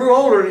 as I grew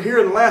older and here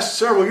in the last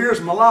several years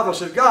of my life, I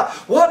said, God,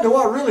 what do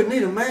I really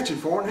need a mansion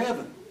for in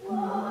heaven?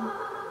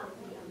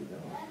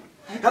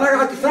 And I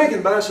got to thinking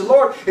about it. I said,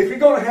 Lord, if you're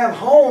going to have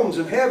homes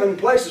in heaven,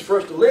 places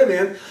for us to live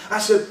in, I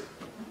said,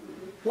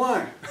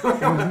 why?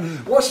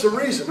 What's the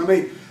reason? I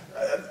mean,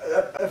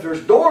 if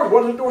there's doors,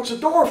 what's the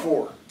door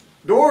for?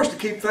 Doors to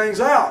keep things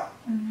out.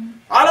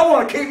 I don't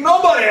want to keep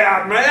nobody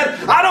out, man.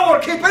 I don't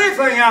want to keep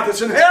anything out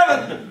that's in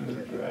heaven.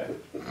 That's right.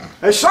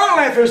 And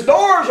certainly if there's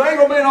doors, there ain't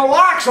going to be no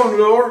locks on the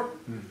door.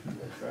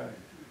 That's right.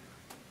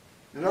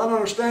 And I don't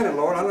understand it,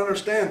 Lord. I don't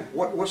understand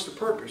what's the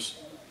purpose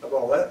of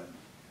all that.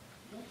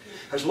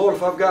 I said, Lord,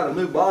 if I've got a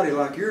new body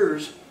like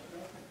yours,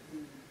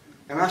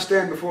 and I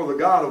stand before the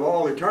God of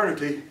all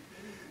eternity,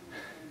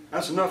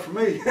 that's enough for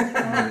me.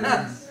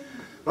 If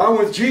I'm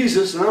with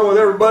Jesus and I'm with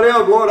everybody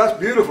else, Lord, that's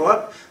beautiful.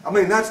 I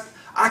believe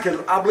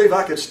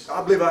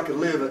I could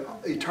live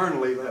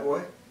eternally that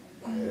way.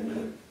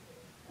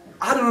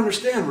 I don't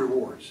understand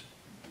rewards.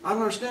 I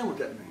don't understand what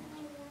that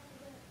means.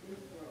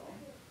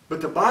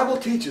 But the Bible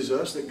teaches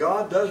us that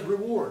God does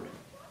reward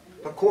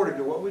according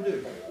to what we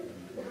do.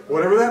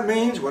 Whatever that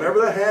means,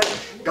 whatever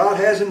God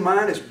has in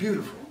mind is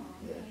beautiful.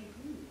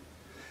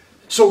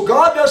 So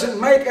God doesn't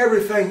make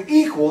everything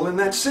equal in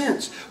that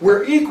sense.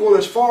 We're equal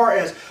as far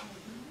as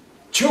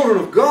children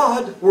of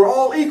God. We're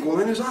all equal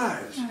in His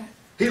eyes.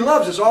 He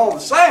loves us all the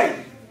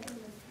same.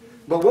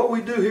 But what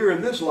we do here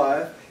in this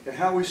life and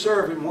how we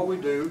serve Him and what we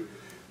do,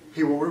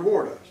 He will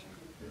reward us.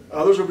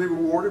 Others will be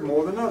rewarded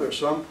more than others.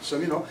 Some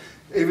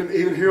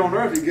even here on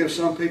earth He gives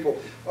some people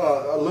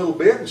a little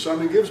bit and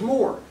some He gives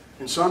more.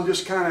 And some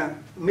just kind of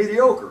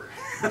mediocre,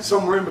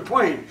 somewhere in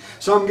between.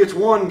 Some gets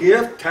one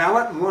gift,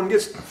 talent, and one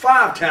gets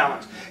 5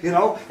 talents.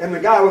 And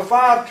the guy with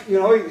 5, he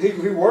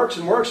works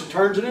and works and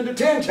turns it into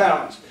 10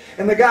 talents.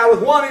 And the guy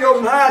with 1, he goes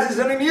and hides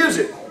it in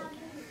music.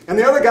 And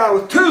the other guy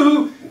with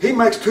 2, he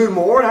makes 2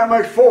 more, and that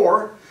makes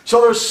 4.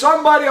 So there's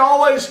somebody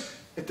always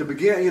at the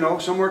beginning,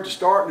 somewhere at the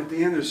start and at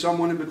the end, there's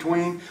someone in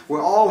between. We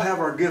all have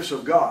our gifts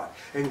of God.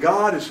 And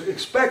God is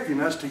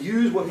expecting us to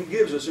use what He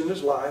gives us in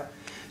this life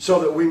so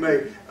that we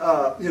may,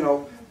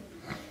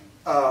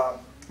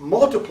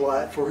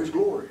 multiply it for His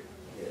glory.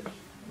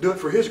 Do it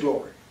for His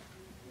glory.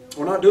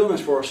 We're not doing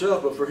this for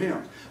ourselves, but for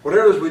Him.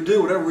 Whatever it is we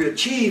do, whatever we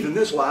achieve in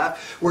this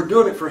life, we're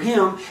doing it for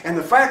Him. And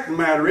the fact of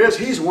the matter is,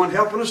 He's the one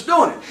helping us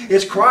doing it.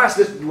 It's Christ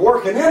that's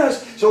working in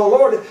us. So,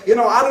 Lord, I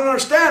don't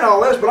understand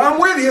all this, but I'm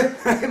with you.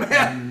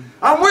 Amen.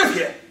 I'm with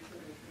you.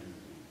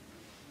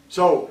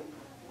 So,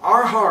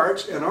 our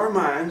hearts and our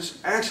minds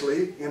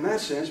actually, in that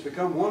sense,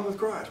 become one with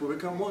Christ. We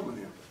become one with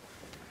Him.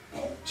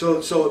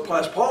 So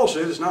as Paul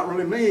says, it's not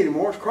really me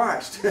anymore, it's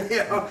Christ.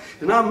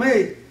 It's not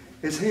me,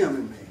 it's Him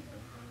in me.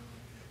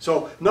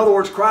 So, in other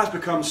words, Christ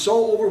becomes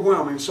so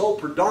overwhelming, so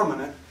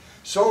predominant,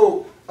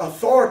 so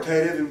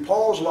authoritative in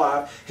Paul's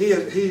life, he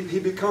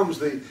becomes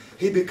the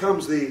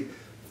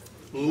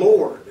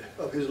Lord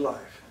of his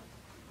life.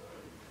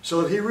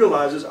 So that he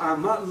realizes,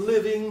 I'm not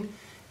living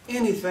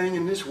anything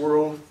in this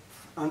world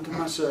unto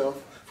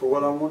myself for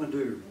what I want to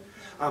do.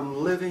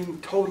 I'm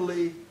living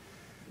totally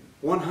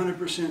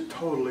 100%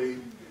 totally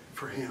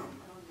for Him.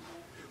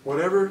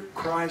 Whatever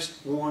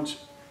Christ wants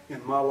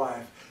in my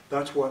life,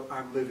 that's what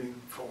I'm living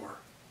for.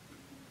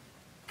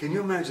 Can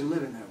you imagine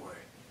living that way?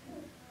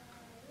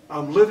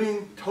 I'm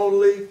living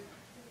totally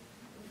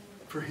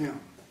for Him.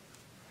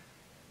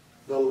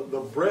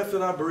 The breath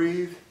that I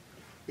breathe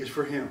is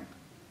for Him.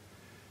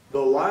 The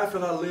life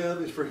that I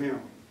live is for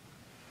Him.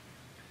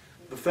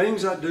 The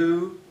things I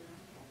do,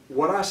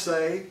 what I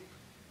say,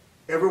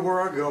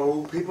 everywhere I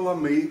go, people I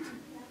meet,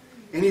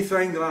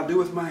 anything that I do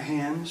with my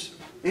hands,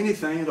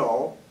 anything at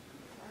all,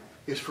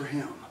 is for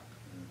Him.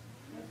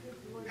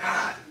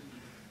 God,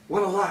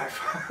 what a life.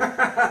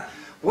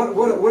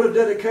 what a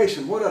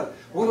dedication. What a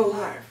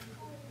life.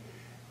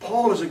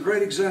 Paul is a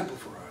great example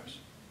for us.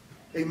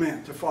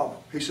 Amen. To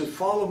follow. He said,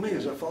 follow me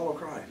as I follow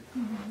Christ.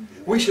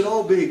 We should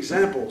all be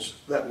examples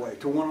that way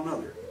to one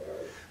another.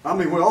 I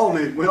mean, we all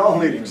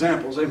need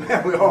examples.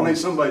 Amen. We all need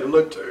somebody to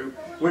look to.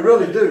 We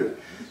really do.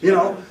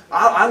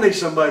 I need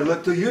somebody to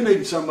look to. You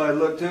need somebody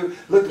to look to.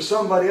 Look to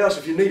somebody else.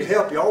 If you need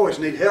help, you always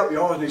need help. You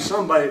always need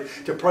somebody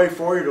to pray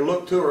for you, to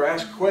look to, or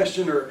ask a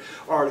question, or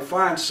to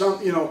find some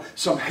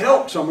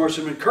help somewhere,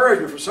 some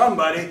encouragement from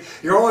somebody.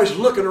 You're always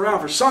looking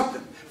around for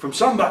something from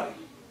somebody.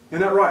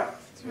 Isn't that right?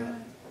 That's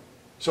right.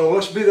 So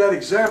let's be that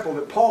example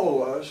that Paul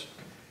was.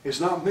 It's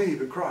not me,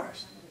 but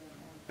Christ.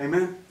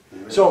 Amen?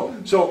 So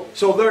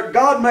there,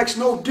 God makes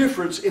no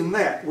difference in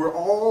that. We're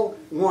all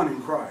one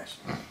in Christ.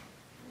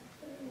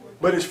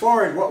 But as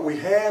far as what we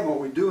have,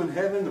 what we do in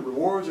heaven, the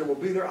rewards that will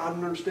be there, I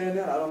don't understand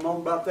that. I don't know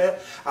about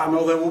that. I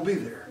know that will be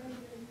there.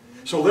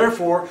 So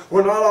therefore,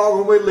 we're not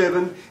all going to be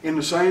living in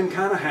the same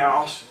kind of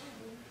house,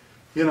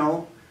 you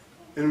know,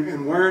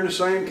 and wearing the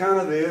same kind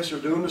of this or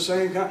doing the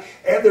same kind.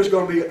 And there's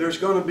going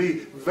to be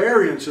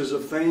variances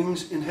of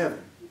things in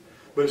heaven.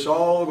 But it's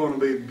all going to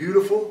be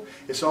beautiful.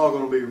 It's all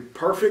going to be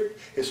perfect.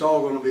 It's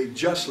all going to be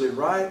justly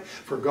right.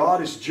 For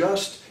God is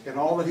just in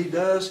all that He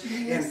does.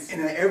 Yes.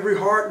 And in every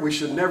heart, we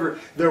should never,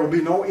 there will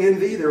be no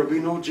envy. There will be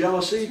no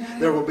jealousy. Right.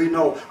 There will be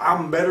no,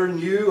 I'm better than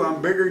you.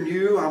 I'm bigger than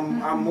you.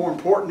 I'm more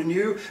important than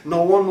you.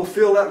 No one will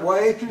feel that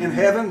way in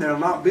heaven. There will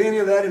not be any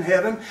of that in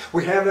heaven.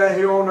 We have that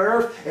here on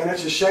earth. And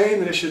it's a shame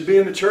that it should be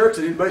in the church,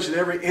 that anybody should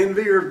ever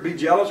envy or be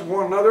jealous of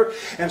one another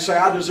and say,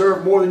 I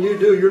deserve more than you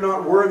do. You're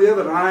not worthy of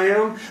it. I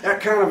am.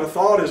 That kind of a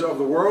thought is of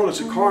the world. It's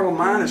a carnal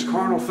mind. It's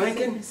carnal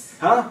thinking.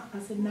 Huh? I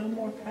said, no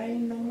more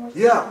pain, no more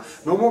sorrow. Yeah,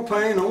 no more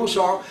pain, no more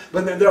sorrow.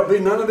 But then there'll be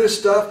none of this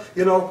stuff,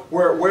 you know,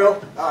 where,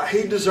 well,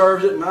 he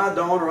deserves it and I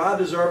don't, or I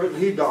deserve it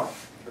and he don't.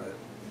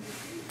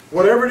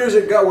 Whatever it is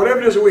that God,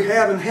 whatever it is that we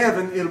have in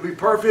heaven, it'll be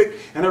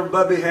perfect and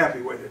everybody be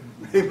happy with it.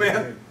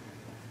 Amen.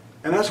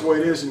 And that's the way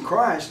it is in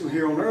Christ and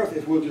here on earth,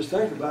 if we'll just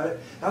think about it.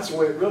 That's the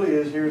way it really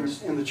is here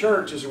in the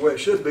church, is the way it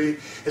should be.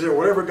 Is that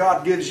whatever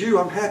God gives you,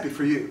 I'm happy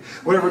for you.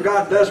 Whatever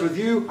God does with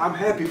you, I'm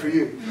happy for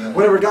you.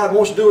 Whatever God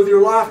wants to do with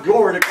your life,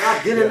 glory to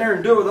God. Get in there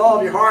and do it with all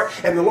of your heart.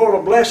 And the Lord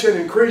will bless you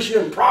and increase you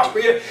and prosper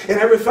you in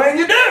everything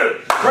you do.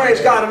 Praise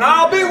God. And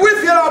I'll be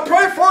with you and I'll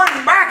pray for you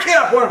and back you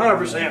up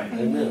 100%.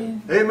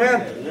 Amen.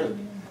 Amen.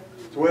 Amen.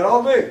 That's the way it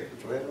ought to be.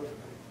 That's right.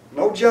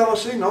 No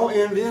jealousy, no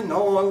envying,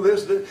 no all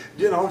this,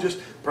 you know, just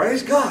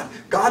praise God.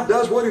 God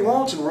does what He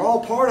wants and we're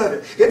all part of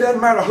it. It doesn't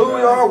matter who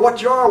you are,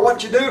 what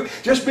you do.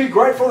 Just be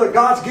grateful that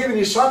God's given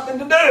you something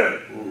to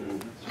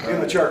do in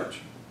the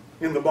church,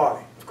 in the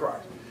body of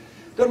Christ.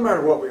 Doesn't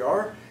matter what we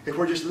are. If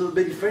we're just a little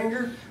bitty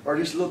finger or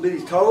just a little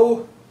bitty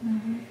toe.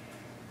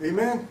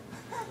 Amen.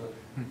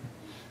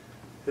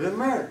 It doesn't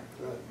matter.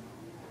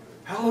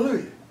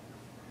 Hallelujah.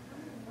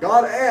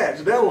 God adds.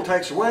 The devil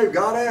takes away,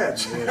 God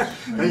adds.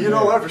 And you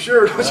know that for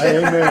sure.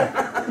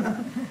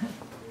 Amen.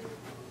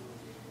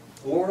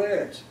 The Lord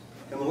adds.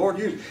 And the Lord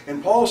uses.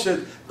 And Paul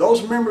said,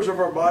 those members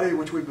of our body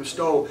which we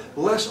bestow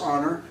less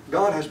honor,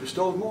 God has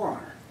bestowed more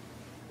honor.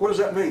 What does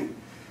that mean?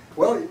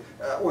 Well,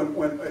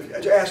 when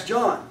ask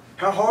John,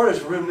 how hard is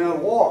it for him now to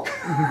walk?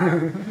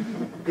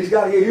 He's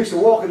got to get used to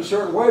walking a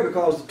certain way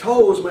because the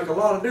toes make a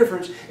lot of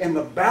difference in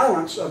the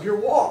balance of your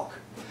walk.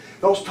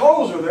 Those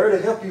toes are there to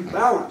help you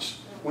balance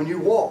when you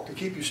walk, to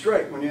keep you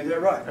straight when you're there,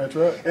 right. That's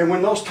right. And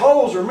when those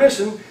toes are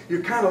missing,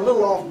 you're kind of a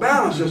little off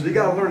balance. So you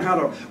got to learn how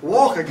to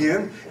walk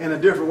again in a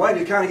different way.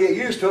 You kind of get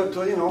used to it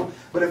until, you know.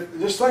 But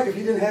just think if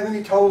you didn't have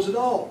any toes at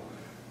all,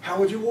 how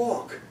would you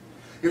walk?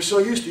 You're so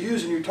used to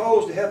using your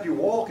toes to help you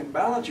walk and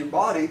balance your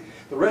body,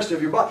 the rest of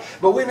your body.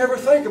 But we never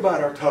think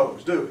about our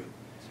toes, do we?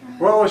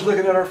 We're always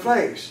looking at our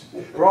face.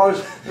 We're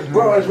always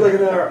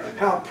looking at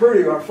how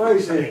pretty our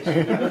face is.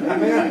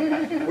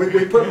 Amen.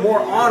 We put more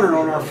honor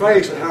on our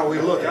face than how we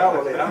look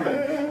outwardly.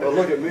 Well,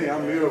 look at me,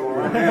 I'm beautiful.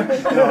 Right now.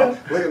 You know,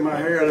 look at my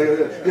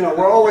hair. You know,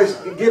 we're always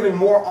giving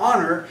more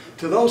honor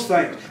to those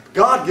things.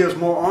 God gives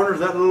more honor to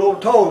that little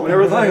old toe. We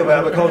never think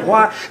about it because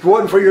why? If it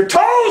wasn't for your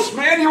toes,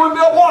 man, you wouldn't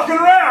be walking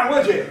around,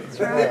 would you?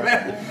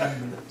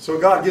 Amen. So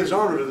God gives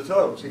honor to the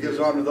toes. He gives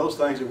honor to those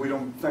things that we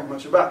don't think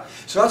much about.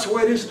 So that's the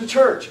way it is in the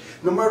church.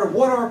 No matter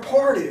what our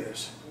part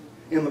is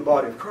in the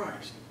body of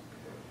Christ,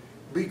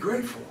 be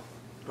grateful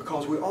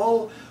because we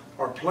all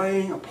are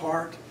playing a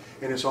part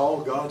and it's all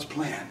God's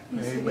plan.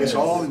 Amen. It's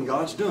all in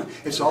God's doing.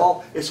 It's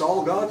all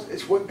God's,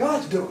 it's what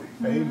God's doing.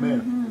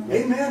 Amen.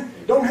 Amen.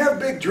 Don't have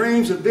big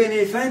dreams of being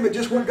anything but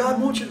just what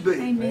God wants you to be.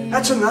 Amen.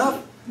 That's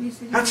enough.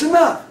 Yes, it is. That's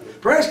enough.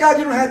 Praise God,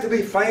 you don't have to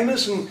be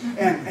famous and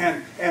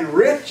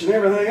rich and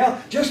everything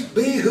else. Just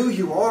be who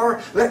you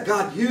are. Let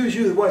God use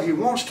you the way He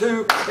wants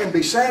to and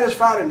be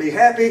satisfied and be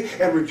happy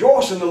and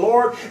rejoice in the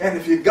Lord. And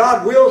if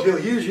God wills, He'll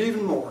use you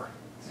even more.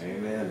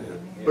 Amen.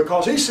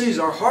 Because He sees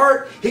our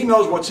heart. He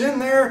knows what's in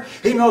there.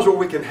 He knows what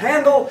we can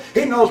handle.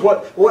 He knows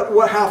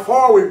how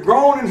far we've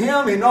grown in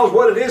Him. He knows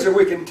what it is that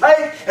we can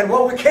take and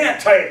what we can't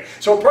take.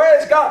 So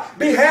praise God.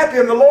 Be happy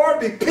in the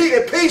Lord. Be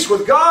at peace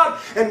with God.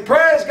 And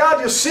praise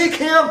God. Just seek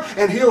Him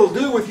and He'll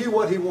do with you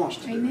what He wants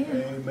to do.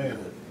 Amen. Amen.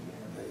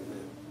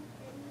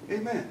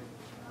 Amen.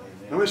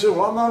 And we say,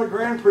 well, I'm not a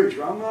grand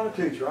preacher. I'm not a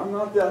teacher. I'm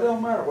not that. It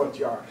don't matter what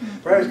you are.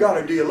 Praise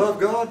God. Do you love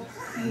God?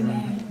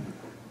 Amen.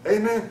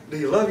 Amen. Do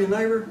you love your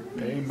neighbor?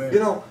 Amen. You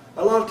know,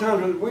 a lot of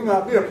times we may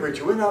not be a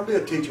preacher, we may not be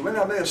a teacher, we may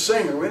not be a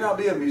singer, we may not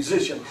be a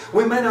musician.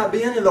 We may not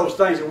be any of those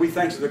things that we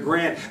think is the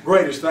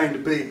greatest thing to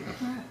be.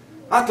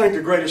 I think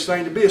the greatest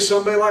thing to be is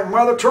somebody like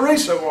Mother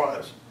Teresa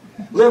was.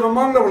 Live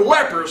among the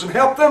lepers and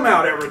help them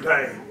out every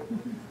day.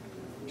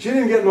 She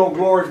didn't get no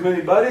glory from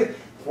anybody.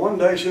 One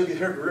day she'll get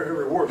her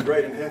reward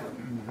great in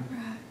heaven.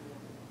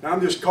 Now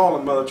I'm just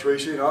calling Mother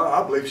Teresa. You know,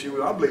 I believe she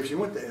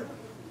went to heaven.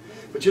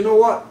 But you know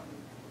what?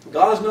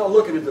 God's not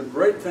looking at the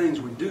great things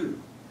we do.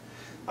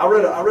 I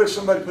read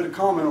somebody put a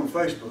comment on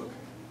Facebook.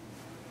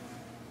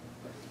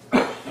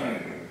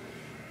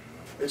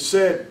 It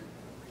said,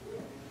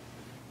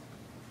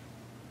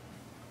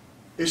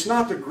 it's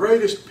not the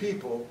greatest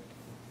people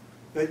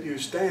that you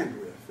stand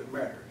with that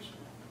matters,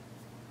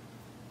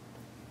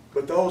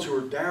 but those who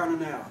are down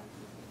and out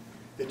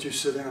that you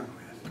sit down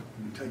with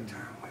and take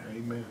time with.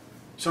 Amen.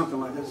 Something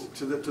like this,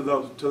 to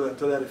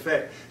that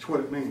effect. It's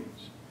what it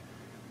means.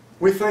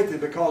 We think that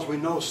because we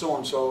know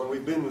so-and-so, and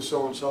we've been with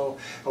so-and-so,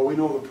 or we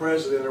know the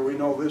president, or we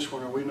know this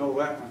one, or we know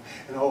that one,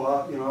 and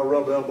I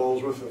rub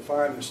elbows with the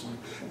finest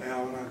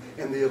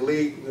and the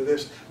elite and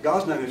this.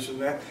 God's not interested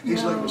in that.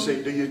 He's looking to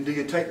see, do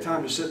you take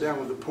time to sit down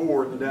with the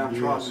poor and the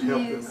downtrodden and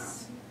help them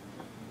out?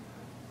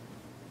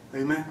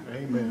 Amen?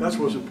 Amen. That's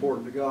what's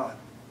important to God.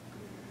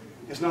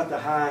 It's not the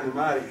high and the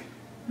mighty.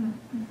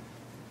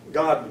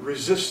 God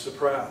resists the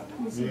proud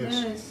Yes, He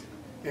Yes. does.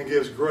 and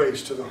gives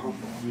grace to the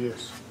humble.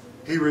 Yes.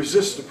 He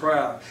resists the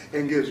proud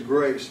and gives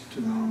grace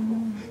to the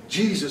humble.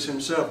 Jesus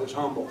himself was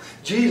humble.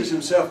 Jesus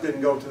himself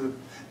didn't go to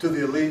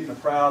the elite and the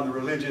proud and the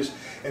religious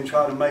and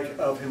try to make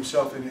of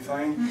himself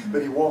anything,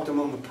 but he walked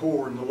among the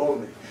poor and the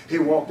lowly. He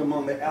walked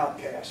among the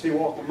outcasts. He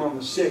walked among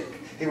the sick.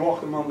 He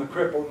walked among the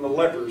crippled and the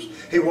lepers.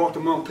 He walked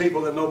among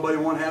people that nobody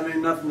wanted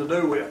having nothing to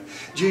do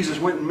with. Jesus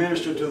went and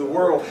ministered to the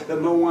world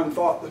that no one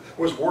thought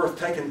was worth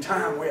taking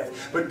time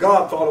with. But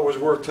God thought it was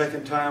worth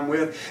taking time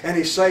with. And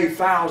He saved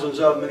thousands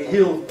of them and He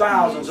healed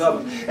thousands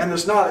of them. And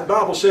the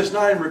Bible says it's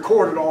not even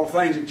recorded all the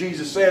things that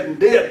Jesus said and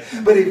did.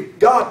 But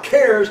God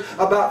cares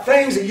about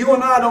things that you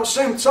and I don't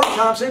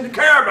sometimes seem to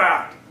care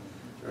about.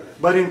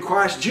 But in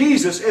Christ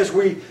Jesus, as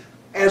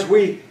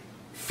we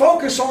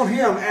focus on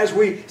Him, as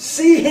we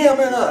see Him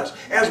in us,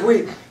 as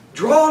we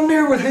draw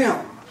near with Him,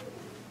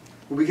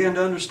 we begin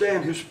to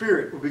understand His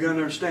Spirit. We begin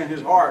to understand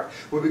His heart.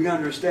 We begin to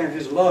understand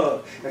His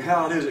love and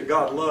how it is that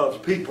God loves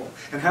people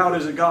and how it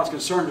is that God's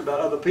concerned about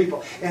other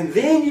people. And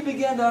then you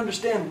begin to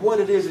understand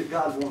what it is that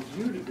God wants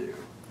you to do.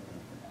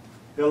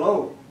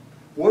 Hello.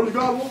 What does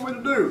God want me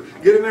to do?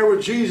 Get in there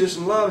with Jesus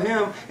and love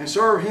Him and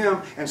serve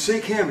Him and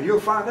seek Him, and you'll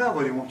find out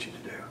what He wants you to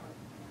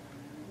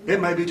do. It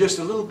may be just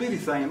a little bitty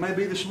thing. It may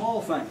be the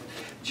small thing.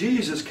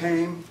 Jesus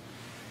came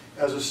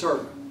as a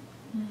servant.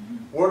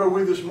 What are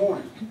we this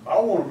morning? I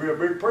want to be a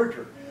big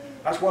preacher.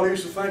 That's what I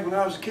used to think when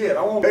I was a kid.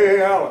 I want to be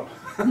A. Allen.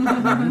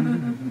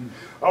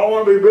 I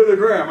want to be Billy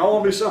Graham. I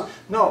want to be something.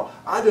 No,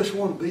 I just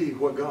want to be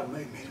what God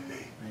made me to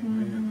be.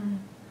 Amen.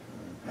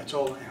 That's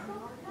all I am.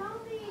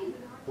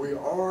 We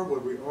are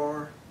what we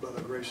are by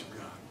the grace of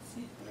God.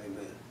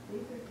 Amen.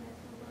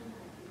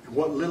 And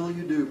what little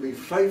you do, be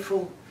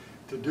faithful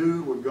to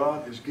do what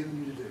God has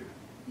given you to do.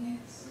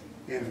 Yes.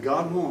 And if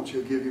God wants,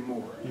 He'll give you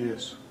more.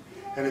 Yes.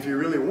 And if you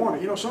really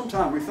want it,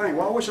 sometimes we think,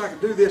 well, I wish I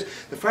could do this.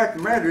 The fact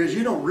of the matter is,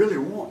 you don't really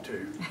want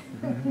to.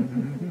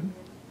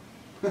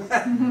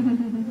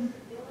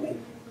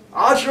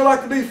 I'd sure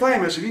like to be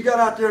famous. If you got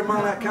out there in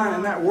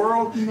that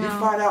world, No. you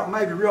find out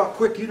maybe real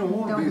quick you don't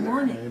want to be Don't there.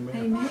 want it. Amen.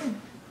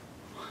 Amen.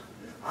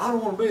 I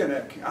don't want to be in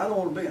that. I don't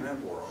want to be in that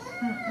world.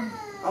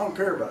 I don't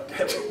care about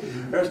that.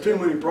 There's too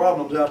many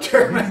problems out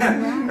there,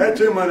 man. There's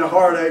too many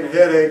heartache and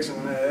headaches,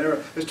 and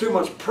there's too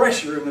much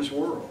pressure in this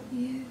world.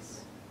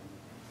 Yes.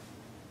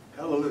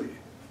 Hallelujah.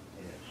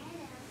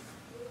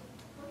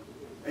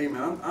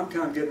 Amen. I'm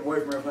kind of getting away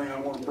from everything I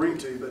want to bring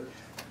to you, but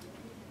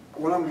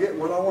what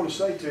I want to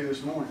say to you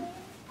this morning,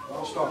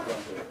 I'll stop right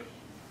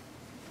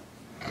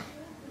there.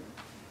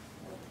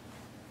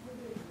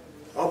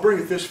 I'll bring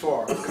it this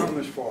far. I've come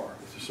this far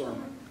with the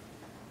sermon.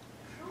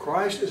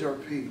 Christ is our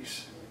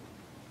peace.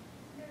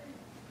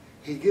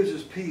 He gives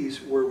us peace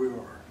where we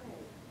are.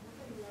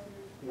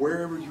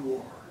 Wherever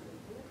you are.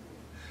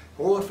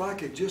 Oh, if I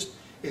could just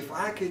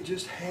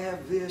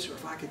have this, or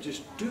if I could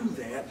just do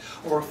that,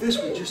 or if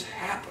this would just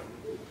happen,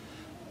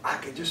 I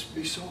could just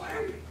be so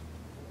happy.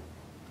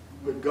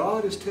 But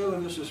God is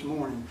telling us this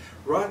morning,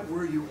 right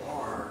where you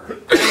are,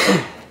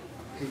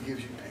 He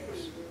gives you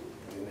peace.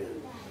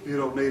 Amen. You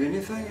don't need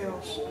anything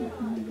else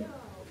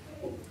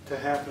to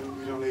happen.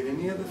 You don't need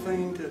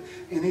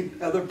any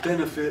other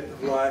benefit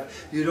of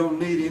life. You don't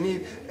need any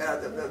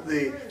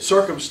the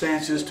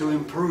circumstances to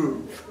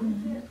improve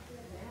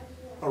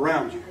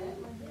around you.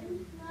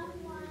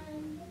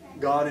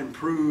 God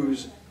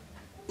improves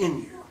in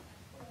you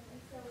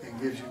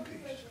and gives you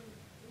peace.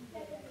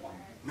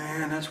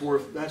 Man, that's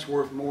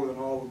worth more than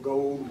all the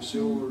gold and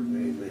silver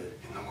in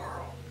the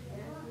world.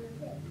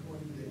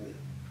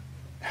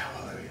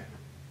 Hallelujah.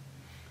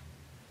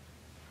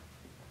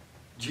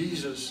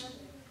 Jesus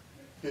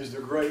is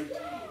the great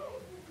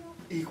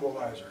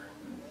equalizer.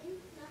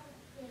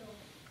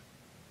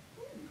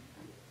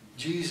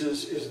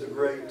 Jesus is the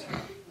great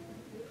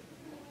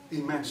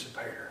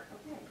emancipator.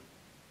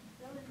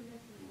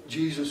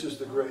 Jesus is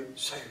the great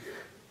Savior,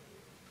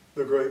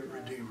 the great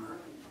Redeemer,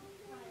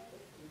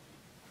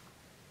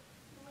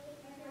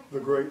 the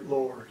great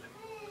Lord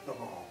of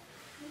all.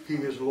 He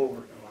is Lord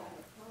of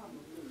all.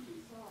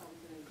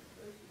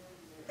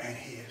 And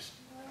He is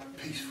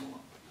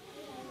peaceful.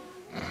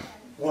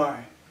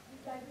 Why?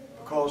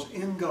 Because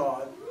in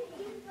God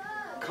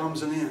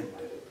comes an end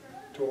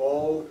to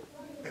all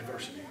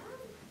adversity.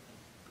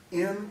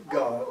 In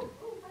God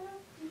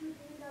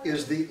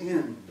is the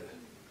end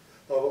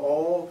of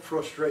all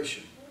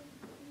frustration,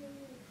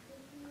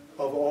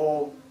 of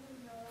all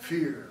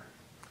fear,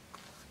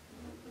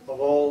 of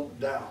all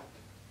doubt,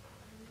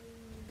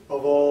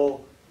 of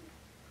all,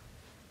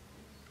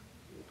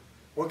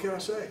 what can I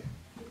say?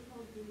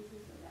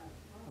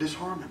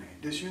 Disharmony,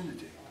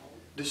 disunity,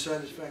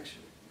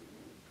 dissatisfaction,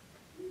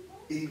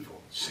 evil,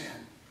 sin.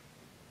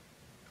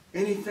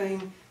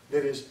 Anything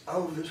that is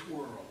of this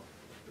world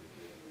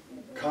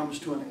comes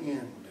to an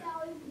end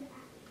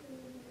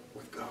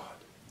with God.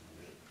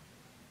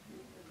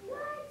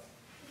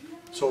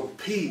 So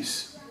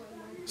peace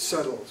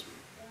settles.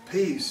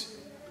 Peace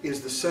is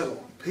the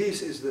settle.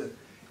 Peace is the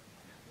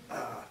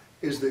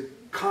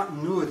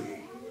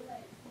continuity.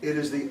 It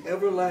is the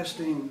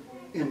everlasting,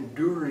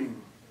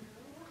 enduring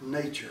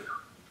nature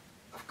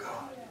of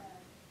God.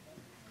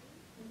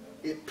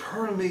 It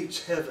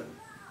permeates heaven.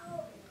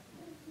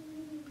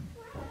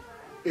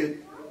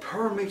 It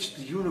permeates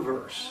the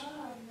universe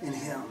in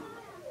Him.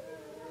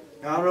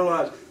 Now I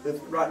realize that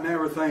right now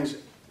everything's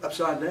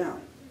upside down.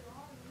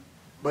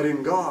 But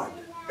in God,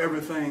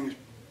 everything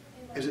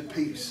is at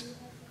peace.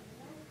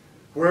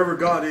 Wherever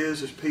God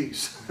is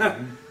peace.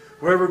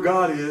 Wherever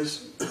God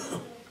is,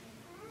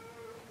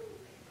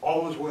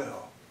 all is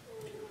well.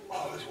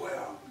 All is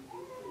well.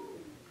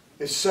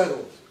 It's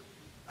settled.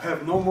 I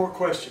have no more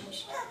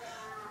questions.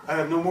 I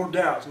have no more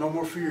doubts, no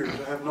more fears.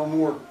 I have no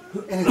more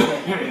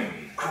anything.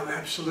 I'm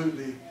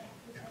absolutely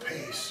at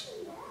peace.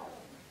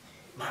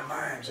 My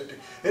mind's at peace.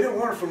 Isn't it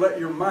wonderful to let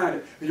your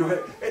mind... You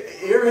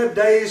ever had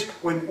days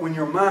when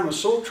your mind was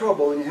so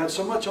troubled and you had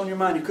so much on your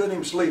mind you couldn't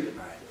even sleep at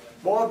night?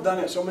 Boy, I've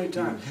done that so many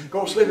times.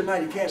 Go to sleep at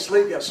night, you can't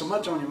sleep, you got so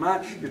much on your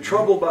mind, you're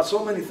troubled by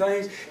so many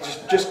things,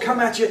 just come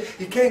at you,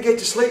 you can't get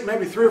to sleep,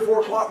 maybe 3 or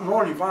 4 o'clock in the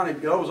morning, you finally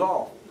goes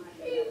off.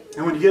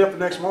 And when you get up the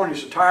next morning,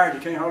 you're so tired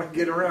you can't hardly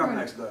get around the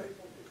next day.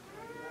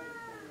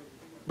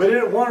 But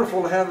isn't it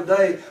wonderful to have a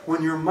day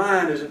when your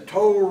mind is at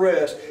total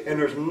rest and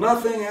there's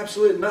nothing,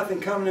 absolutely nothing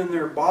coming in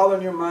there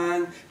bothering your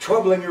mind,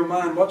 troubling your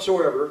mind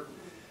whatsoever,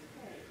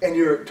 and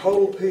you're at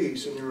total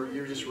peace and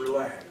you're just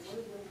relaxed.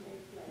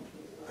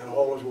 And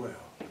all is well.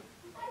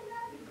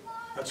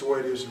 That's the way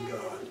it is in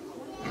God.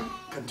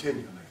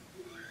 Continually.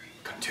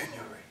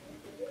 Continually.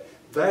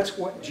 That's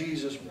what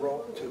Jesus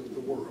brought to the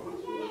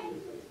world.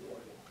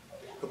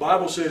 The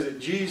Bible says that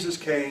Jesus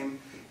came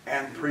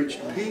and preached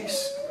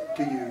peace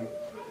to you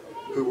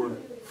who were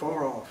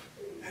far off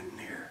and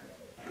near.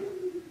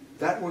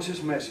 That was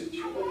His message.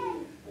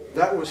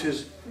 That was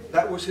His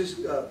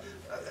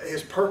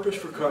purpose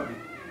for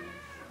coming.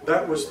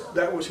 That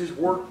was His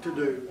work to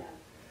do.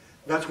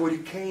 That's what He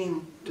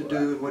came to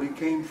do and what He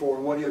came for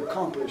and what He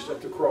accomplished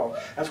at the cross.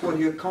 That's what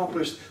He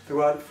accomplished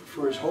throughout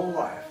for His whole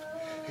life.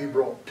 He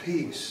brought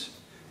peace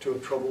to a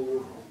troubled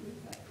world.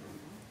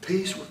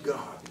 Peace with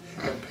God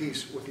and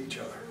peace with each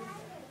other.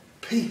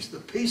 Peace, the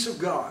peace of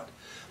God.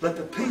 Let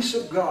the peace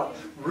of God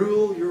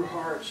rule your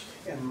hearts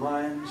and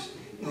minds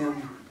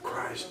in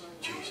Christ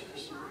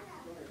Jesus.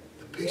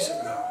 The peace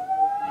of God.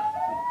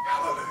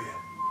 Hallelujah.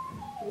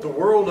 The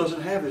world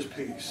doesn't have His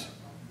peace.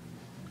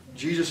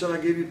 Jesus said, I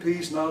give you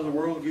peace, not as the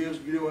world gives,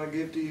 do I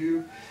give to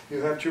you.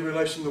 You have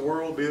tribulation in the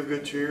world, be of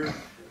good cheer.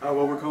 I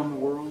will overcome the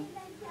world.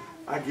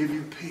 I give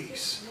you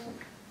peace.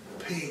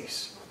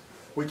 Peace.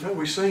 We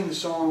sing the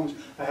songs,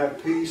 I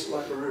have peace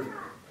like a river.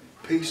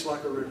 Peace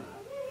like a river.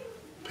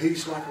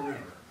 Peace like a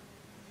river.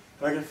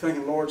 And I get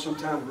thinking, Lord,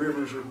 sometimes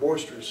rivers are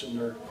boisterous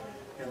and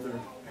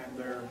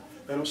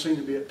they don't seem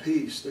to be at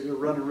peace. They're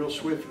running real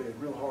swiftly and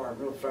real hard,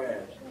 real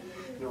fast.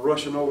 And they're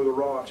rushing over the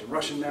rocks and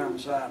rushing down the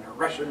side and they're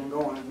rushing and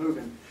going and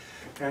moving.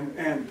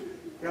 And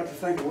you have to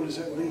think, what does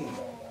that mean?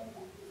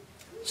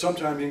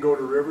 Sometimes you can go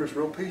to a river, it's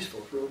real peaceful,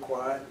 it's real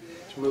quiet,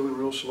 it's moving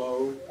real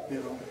slow, you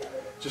know.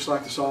 Just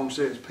like the song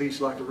says, peace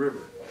like a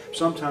river.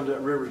 Sometimes that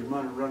river is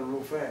running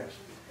real fast.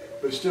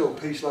 But it's still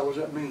peace like, what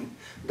does that mean?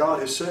 God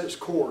has set its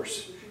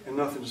course and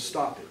nothing to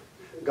stop it.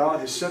 God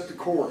has set the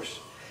course,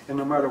 and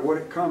no matter what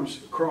it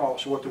comes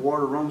across, what the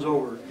water runs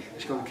over,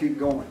 it's going to keep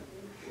going.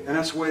 And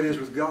that's the way it is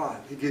with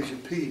God. He gives you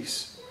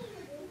peace,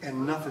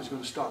 and nothing's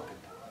going to stop it.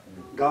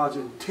 God's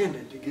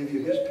intended to give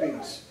you His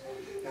peace,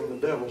 and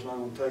the devil's not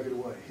going to take it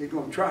away. He's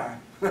going to try.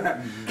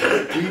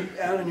 Deep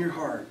out in your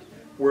heart,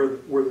 where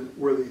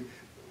the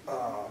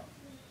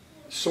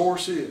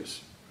source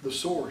is, the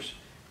source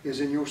is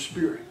in your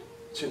spirit.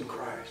 It's in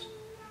Christ.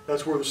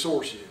 That's where the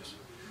source is.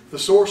 The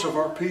source of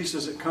our peace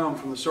doesn't come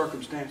from the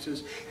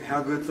circumstances and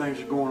how good things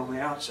are going on the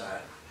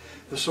outside.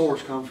 The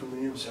source comes from the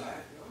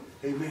inside.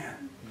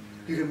 Amen.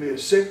 You can be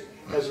as sick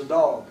as a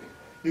dog.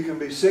 You can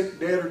be sick,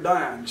 dead, or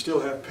dying and still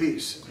have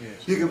peace.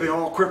 Yes. You can be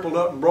all crippled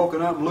up and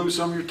broken up and lose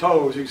some of your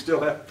toes. You can still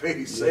have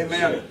peace. Yes.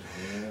 Amen.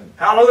 Amen.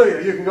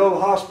 Hallelujah. You can go to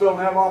the hospital and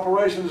have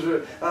operations,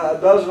 a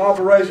dozen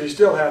operations. You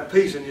still have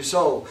peace in your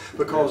soul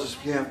because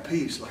you have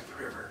peace like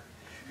the river.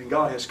 And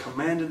God has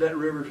commanded that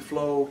river to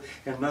flow,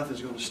 and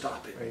nothing's going to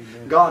stop it.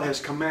 Amen. God has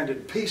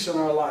commanded peace in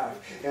our life,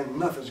 and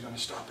nothing's going to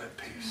stop that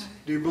peace.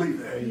 Do you believe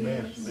that?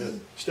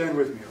 Amen. Stand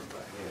with me,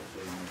 everybody.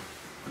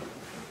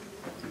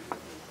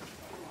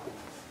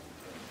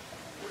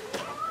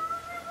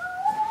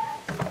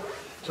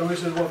 Somebody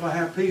says, well, if I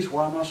have peace,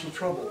 why am I so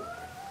troubled?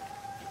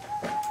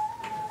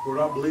 We're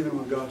not believing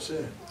what God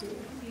said.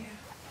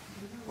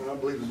 We're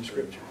not believing the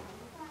Scripture.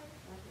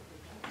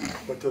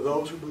 But to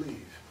those who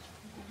believe,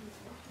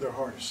 their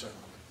heart is settled.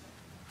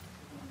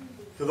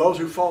 To those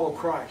who follow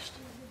Christ,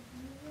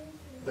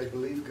 they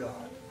believe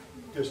God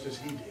just as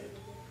He did.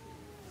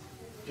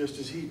 Just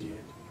as He did.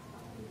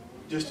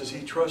 Just as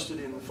He trusted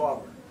in the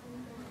Father,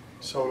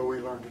 so do we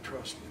learn to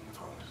trust in the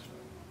Father.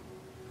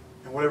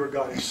 And whatever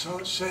God has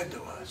said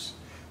to us,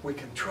 we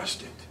can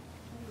trust it.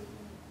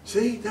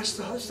 See, that's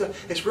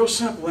it's real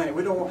simple, ain't it?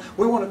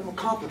 We want to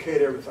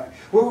complicate everything.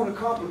 We want to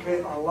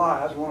complicate our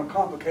lives. We want to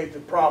complicate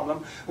the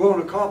problem. We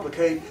want to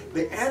complicate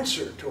the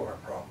answer to our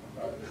problem.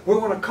 We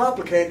want to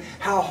complicate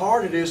how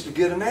hard it is to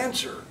get an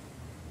answer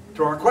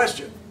to our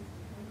question.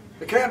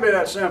 It can't be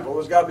that simple.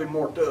 There's got to be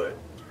more to it.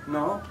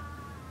 No.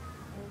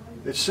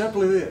 It's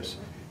simply this.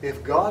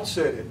 If God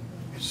said it,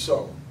 it's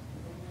so.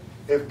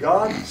 If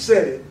God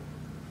said it,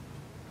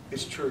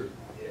 it's true.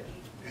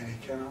 And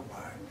He cannot lie.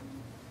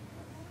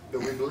 Do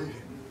we believe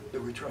Him?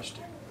 Do we trust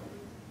Him?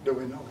 Do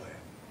we know that?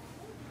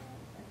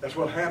 That's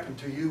what happened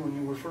to you when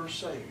you were first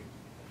saved.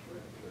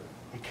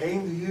 He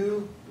came to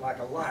you like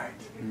a light.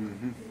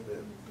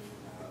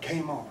 It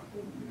came on.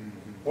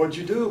 What'd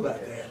you do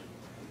about that?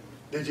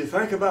 Did you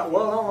think about,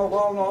 well, I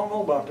don't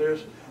know about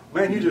this.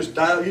 Man, you just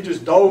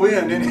dove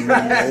in, didn't you?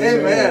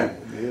 Amen.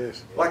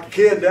 Yes. Like a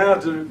kid down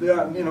at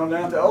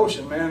the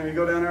ocean, man. When you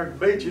go down there at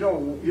the beach, you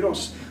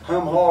don't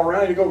hum haul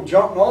around. You go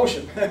jump in the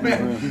ocean.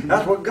 Amen.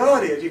 That's what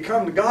God is.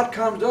 God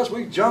comes to us.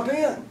 We jump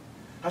in.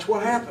 That's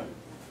what happened.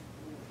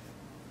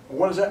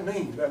 What does that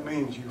mean? That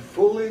means you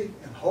fully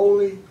and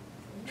wholly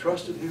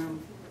trusted Him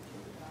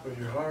with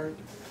your heart,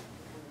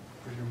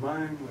 with your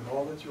mind, with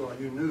all that you are.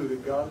 You knew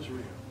that God is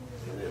real.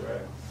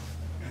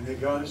 And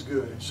that God is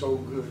good and so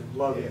good and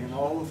loving and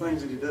all the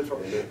things that He did for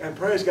us. And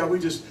praise God, we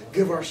just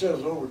give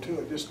ourselves over to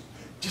it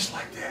just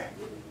like that.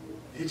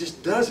 He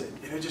just does it,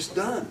 and it's just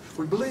done.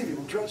 We believe Him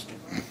and trust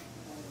Him.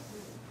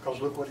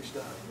 Because look what He's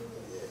done.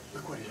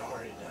 Look what He's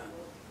already done.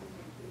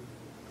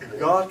 If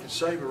God can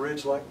save a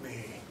wretch like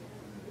me,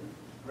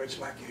 a wretch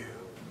like you,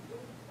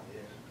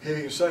 if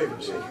He can save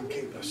us, He can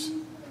keep us.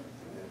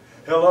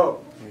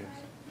 Hello.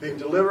 If He can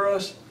deliver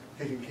us,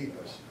 He can keep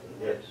us.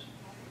 Yes.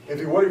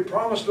 If what He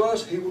promised to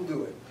us, He will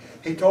do it.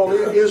 He told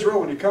Israel,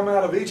 when you come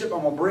out of Egypt,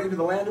 I'm going to bring you to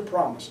the land of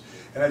promise.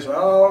 And they said,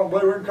 oh, I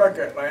believe we can crack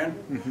that land.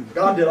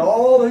 God did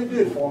all that He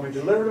did for them. He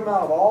delivered them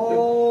out of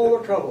all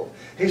the trouble.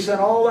 He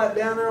sent all that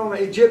down there on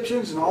the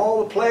Egyptians and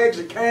all the plagues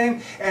that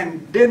came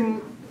and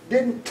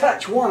didn't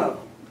touch one of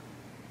them.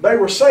 They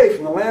were safe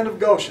in the land of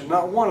Goshen.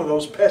 Not one of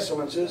those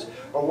pestilences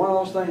or one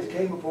of those things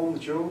came upon the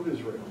children of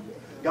Israel.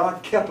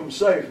 God kept them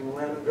safe in the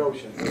land of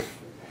Goshen.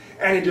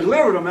 And He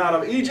delivered them out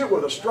of Egypt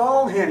with a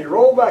strong hand. He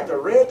rolled back the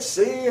Red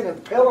Sea and a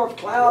pillar of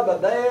cloud by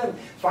day and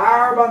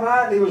fire by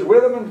night. And He was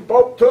with them and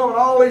spoke to them and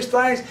all these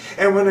things.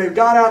 And when they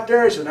got out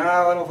there, He said, no,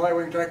 I don't think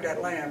we can take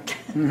that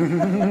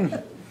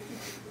land.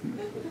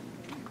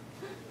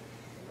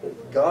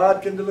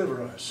 God can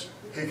deliver us.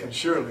 He can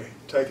surely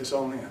take us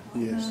on in.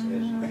 Yes.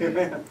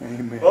 Amen.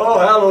 Amen. Oh,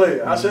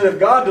 hallelujah. I said, if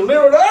God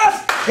delivered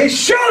us, He's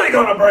surely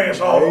going to bring us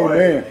all the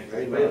way.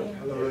 Amen.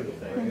 Hallelujah.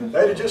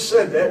 They'd have just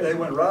said that. They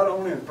went right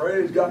on in.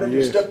 Praise God. They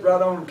just stepped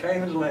right on in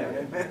Canaan's land.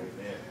 Amen.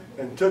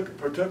 And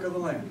partook of the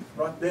land.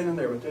 Right then and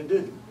there. But they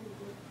didn't.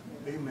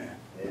 Amen.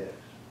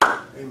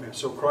 Amen.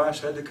 So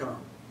Christ had to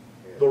come.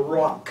 The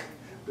rock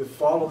that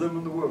followed them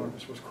in the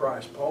wilderness was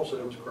Christ. Paul said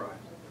it was Christ.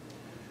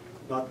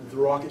 Not that the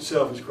rock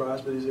itself is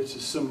Christ, but it's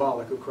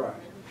symbolic of Christ.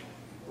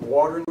 The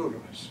water in the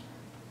wilderness.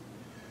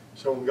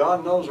 So when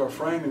God knows our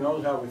frame, He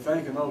knows how we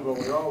think, and knows what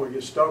we are, we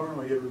get stubborn,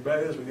 we get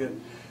rebellious, we get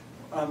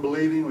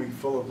unbelieving, we get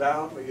full of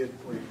doubt, we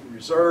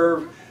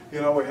reserve. We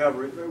have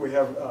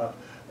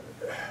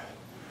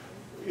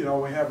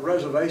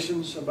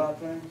reservations about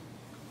things.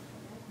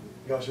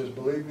 God says,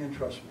 believe me and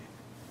trust me.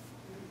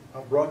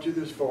 I've brought you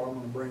this far. I'm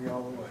going to bring you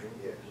all the way.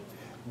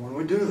 When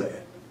we do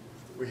that,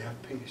 we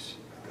have peace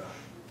with God.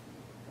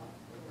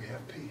 We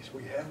have peace.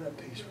 We have that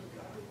peace with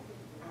God.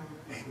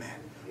 Amen.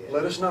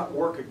 Let us not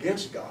work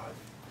against God,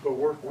 but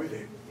work with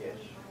Him.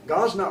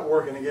 God's not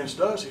working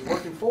against us. He's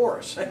working for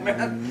us.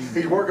 Amen.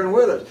 He's working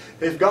with us.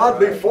 If God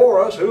be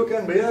for us, who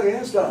can be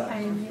against us?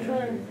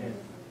 Amen.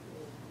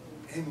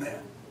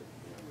 Amen.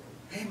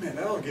 Amen.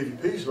 That'll give you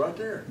peace right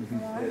there.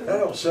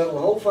 That'll settle the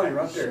whole thing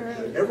right there.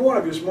 Sure. Every one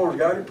of you this morning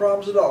got any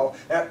problems at all,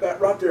 that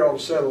right there will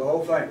settle the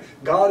whole thing.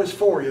 God is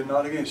for you,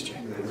 not against you.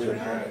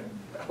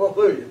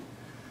 Hallelujah.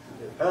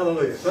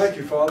 Hallelujah. Thank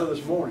you, Father,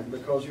 this morning,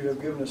 because you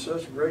have given us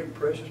such great and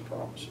precious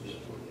promises.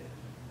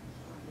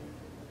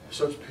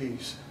 Such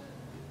peace.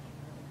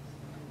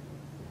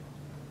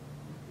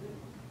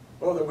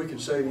 Oh, that we can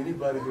say to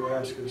anybody who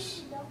asks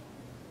us,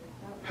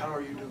 how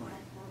are you doing?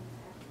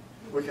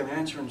 we can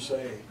answer and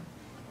say,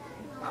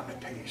 I'm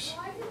at peace.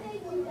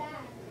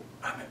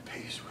 I'm at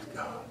peace with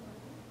God.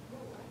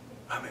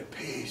 I'm at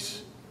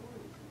peace.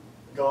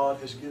 God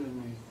has given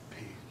me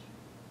peace.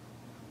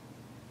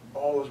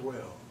 All is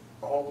well.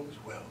 All is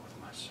well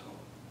with my soul.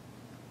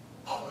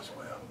 All is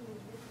well.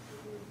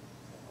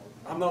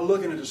 I'm not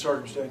looking at the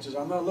circumstances.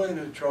 I'm not looking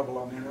at the trouble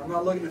I'm in. I'm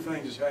not looking at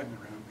things that's happening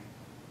around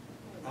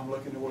me. I'm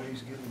looking at what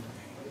He's given to me.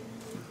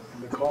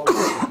 And because of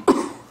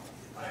that,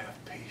 I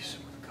have peace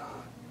with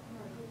God.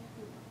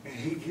 And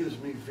He gives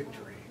me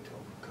victory to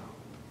overcome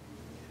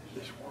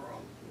this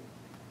world.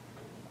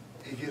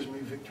 He gives me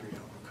victory to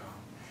overcome.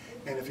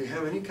 And if you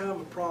have any kind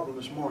of a problem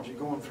this morning you're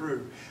going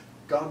through,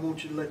 God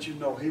wants you to let you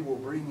know He will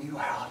bring you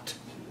out.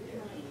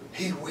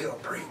 He will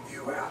bring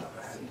you out of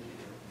that.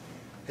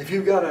 If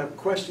you've got a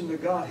question to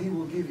God, He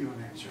will give you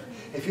an answer.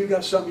 If you've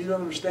got something you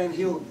don't understand,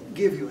 He'll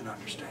give you an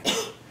understanding.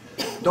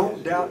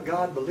 Don't doubt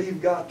God,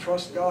 believe God,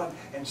 trust God,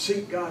 and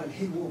seek God, and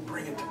He will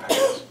bring it to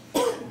pass.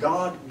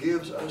 God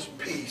gives us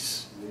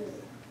peace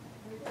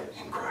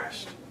in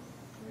Christ.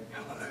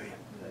 Hallelujah.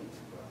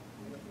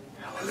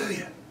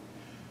 Hallelujah.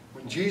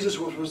 When Jesus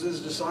was with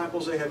His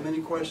disciples, they had many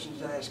questions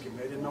to ask Him.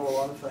 They didn't know a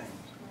lot of things.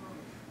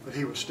 But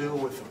He was still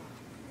with them.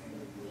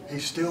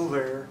 He's still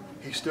there.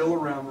 He's still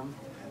around them.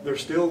 They're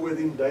still with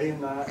Him day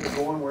and night. They're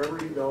going wherever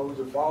He goes.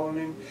 They're following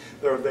Him.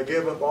 They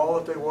gave up all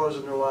that there was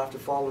in their life to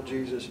follow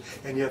Jesus.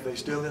 And yet they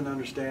still didn't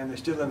understand. They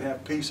still didn't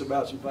have peace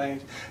about some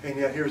things. And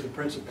yet here's the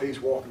Prince of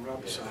Peace walking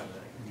right beside them.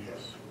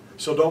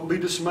 So don't be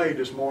dismayed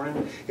this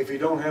morning if you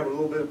don't have a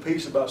little bit of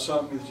peace about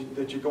something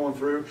that you're going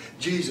through.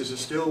 Jesus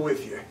is still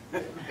with you.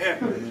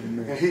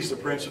 And He's the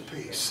Prince of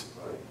Peace.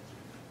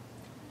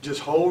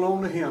 Just hold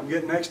on to Him.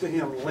 Get next to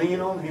Him. Lean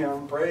on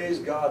Him. Praise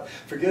God.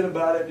 Forget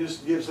about it.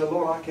 Just say,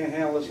 Lord, I can't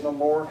handle this no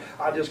more.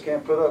 I just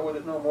can't put up with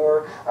it no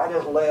more. I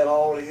just lay it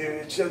all to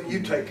You. You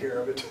take care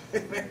of it.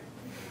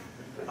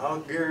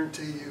 I'll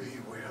guarantee you He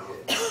will.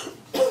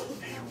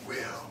 He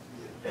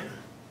will.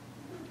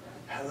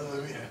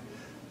 Hallelujah.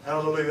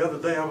 Hallelujah. The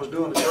other day I was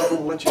doing the job. I'm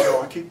going to let you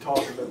go. I keep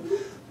talking, but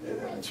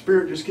the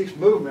Spirit just keeps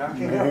moving me. I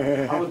can't help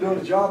it. I was doing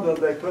a job the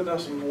other day, putting up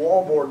some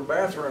wallboard in the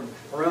bathroom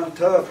around the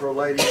tub for a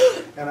lady,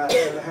 and I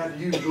had to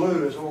use glue,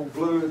 this old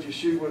glue that you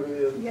shoot with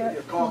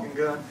a caulking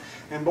gun.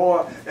 And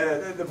boy,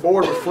 the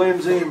board was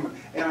flimsy,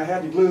 and I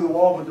had to glue the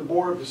wall with the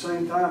board at the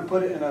same time,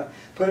 put it in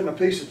a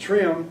piece of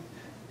trim.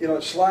 You know,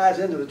 it slides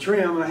into the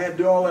trim, and I had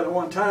to do all that at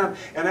one time,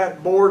 and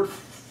that board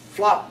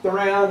flopped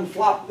around,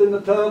 flopped in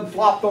the tub,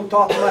 flopped on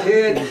top of my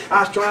head. I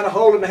was trying to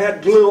hold it and I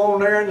had glue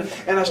on there, and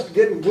I was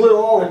getting glue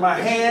all over my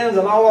hands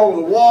and all over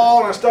the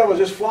wall, and stuff was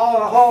just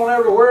falling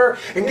everywhere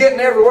and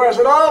getting everywhere. I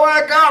said, oh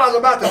my God, I was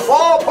about to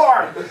fall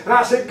apart. And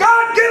I said,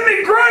 God, give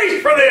me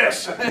grace for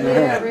this.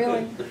 Yeah,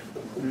 really.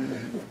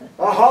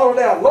 I hollered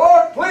out,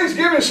 Lord, please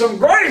give me some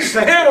grace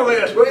to handle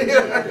this, will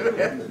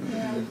you?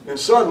 And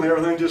suddenly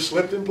everything just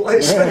slipped in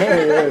place.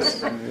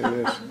 Yes.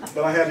 Yes.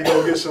 But I had to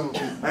go get some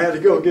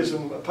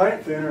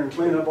paint thinner and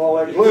clean up all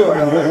that glue I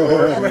got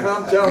everywhere. I mean,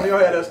 I'm telling you,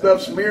 I had that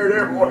stuff smeared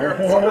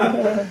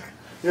everywhere.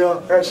 You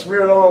know, I had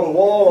smeared all over the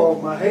wall,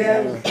 on my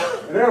hands,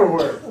 and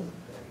everywhere.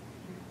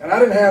 And I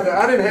didn't have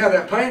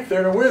that paint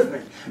thinner with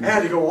me. I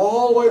had to go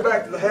all the way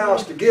back to the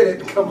house to get it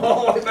and come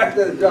all the way back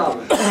to the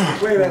job to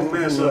clean that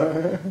mess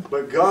up.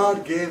 But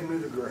God gave me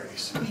the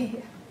grace.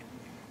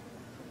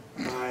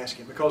 I asked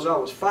Him, because I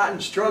was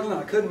fighting, struggling,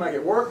 I couldn't make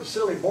it work. The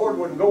silly board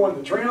wouldn't go in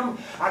the trim.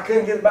 I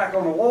couldn't get it back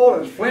on the wall. It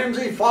was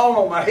flimsy, falling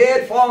on my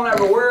head, falling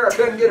everywhere. I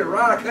couldn't get it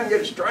right. I couldn't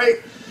get it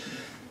straight.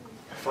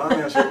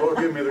 Finally, I said, Lord,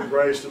 give me the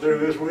grace to do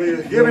this, will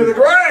you? Give me the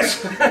grace!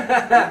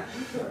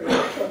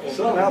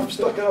 Somehow I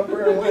stuck it up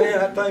there and went in.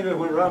 That thing just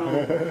went right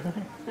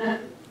on.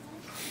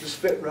 Just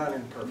fit right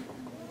in perfect.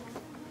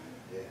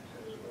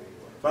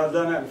 If I'd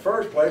done that in the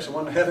first place, I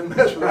wouldn't have had to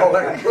mess with all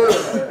that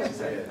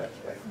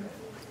glue.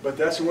 But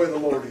that's the way the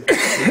Lord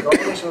is.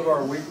 Regardless of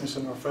our weakness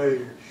and our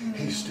failure,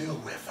 He's still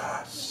with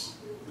us.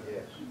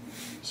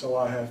 So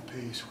I have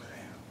peace with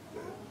Him.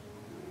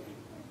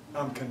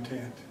 I'm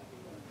content.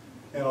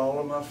 In all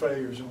of my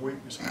failures and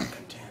weakness, I'm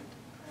content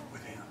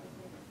with Him.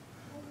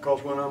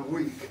 Because when I'm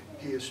weak,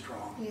 He is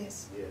strong.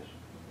 Yes.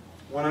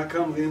 When I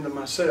come to the end of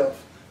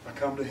myself, I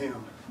come to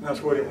Him. And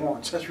that's what He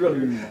wants. That's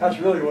really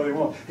what He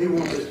wants. He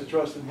wants us to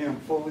trust in Him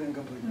fully and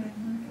completely.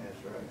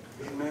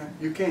 Amen.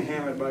 You can't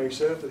handle it by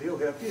yourself, but He'll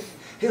help you.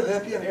 He'll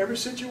help you in every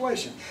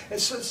situation.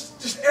 It's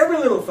just every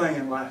little thing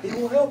in life. He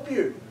will help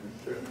you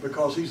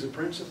because He's the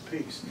Prince of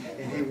Peace.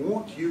 And He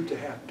wants you to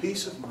have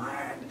peace of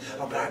mind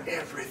about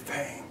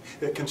everything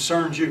that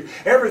concerns you.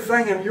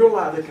 Everything in your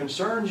life that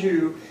concerns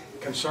you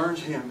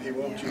concerns Him. He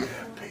wants you to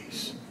have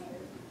peace.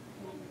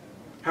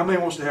 How many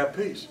wants to have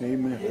peace?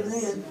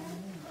 Amen.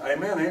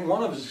 Amen. Ain't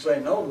one of us say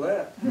no to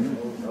that.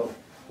 No.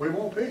 We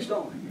want peace,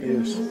 don't we?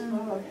 Yes.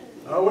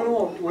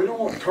 We don't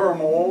want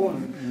turmoil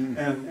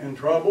and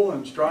trouble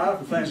and strife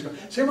and things.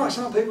 Seems like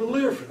some people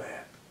live for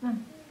that.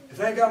 If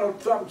they ain't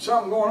got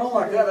something going on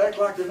like that, they act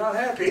like they're not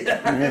happy.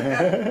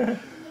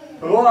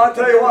 Well, I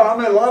tell you what, I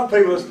met a lot of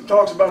people that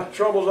talks about the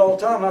troubles all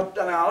the time.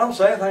 I don't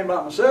say anything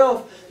about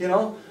myself, you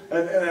know.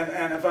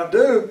 And if I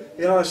do,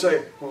 you know, I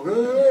say, well,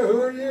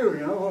 who are you?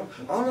 You know,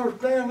 I don't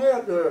understand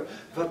that.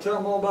 If I tell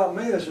them all about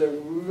me, they say,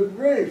 well, good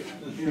grief.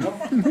 You know,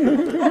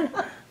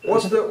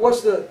 what's the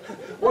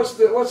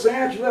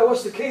answer to that?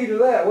 What's the key to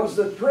that? What's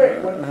the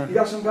trick? You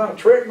got some kind of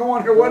trick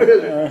going here? What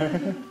is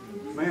it?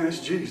 Man, it's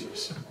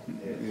Jesus.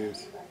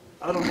 Yes.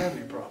 I don't have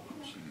any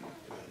problems.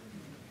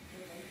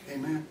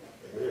 Amen.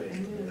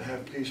 I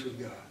have peace with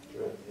God.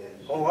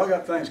 Oh, I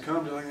got things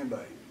come to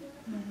anybody.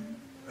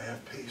 I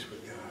have peace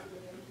with God.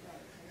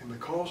 And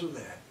because of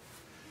that,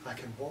 I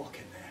can walk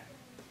in that.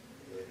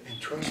 And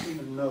trust Him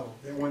and know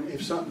that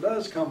if something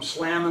does come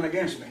slamming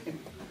against me,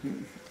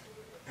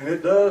 and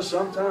it does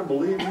sometimes,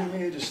 believe you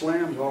me, it just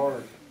slams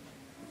hard.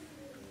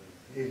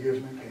 He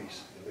gives me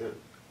peace.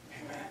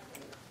 Amen.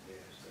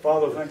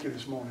 Father, thank you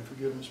this morning for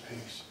giving us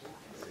peace.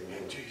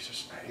 In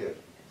Jesus' name.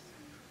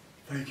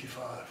 Thank you,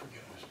 Father, for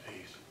giving us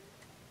peace.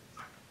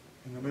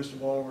 In the midst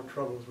of all our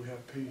troubles, we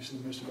have peace.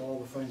 In the midst of all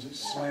the things that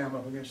slam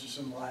up against us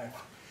in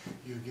life,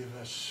 you give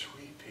us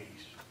sweet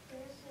peace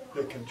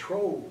that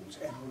controls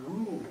and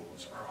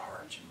rules our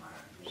hearts and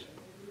minds.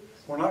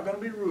 We're not going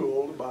to be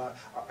ruled by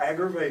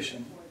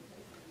aggravation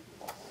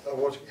of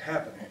what's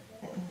happening.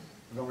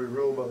 We're going to be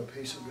ruled by the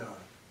peace of God.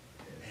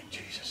 In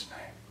Jesus'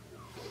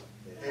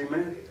 name.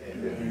 Amen.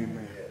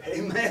 Amen.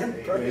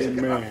 Amen. Praise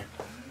God. Amen.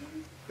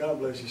 God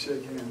bless you.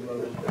 Shake your hand,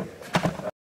 brother.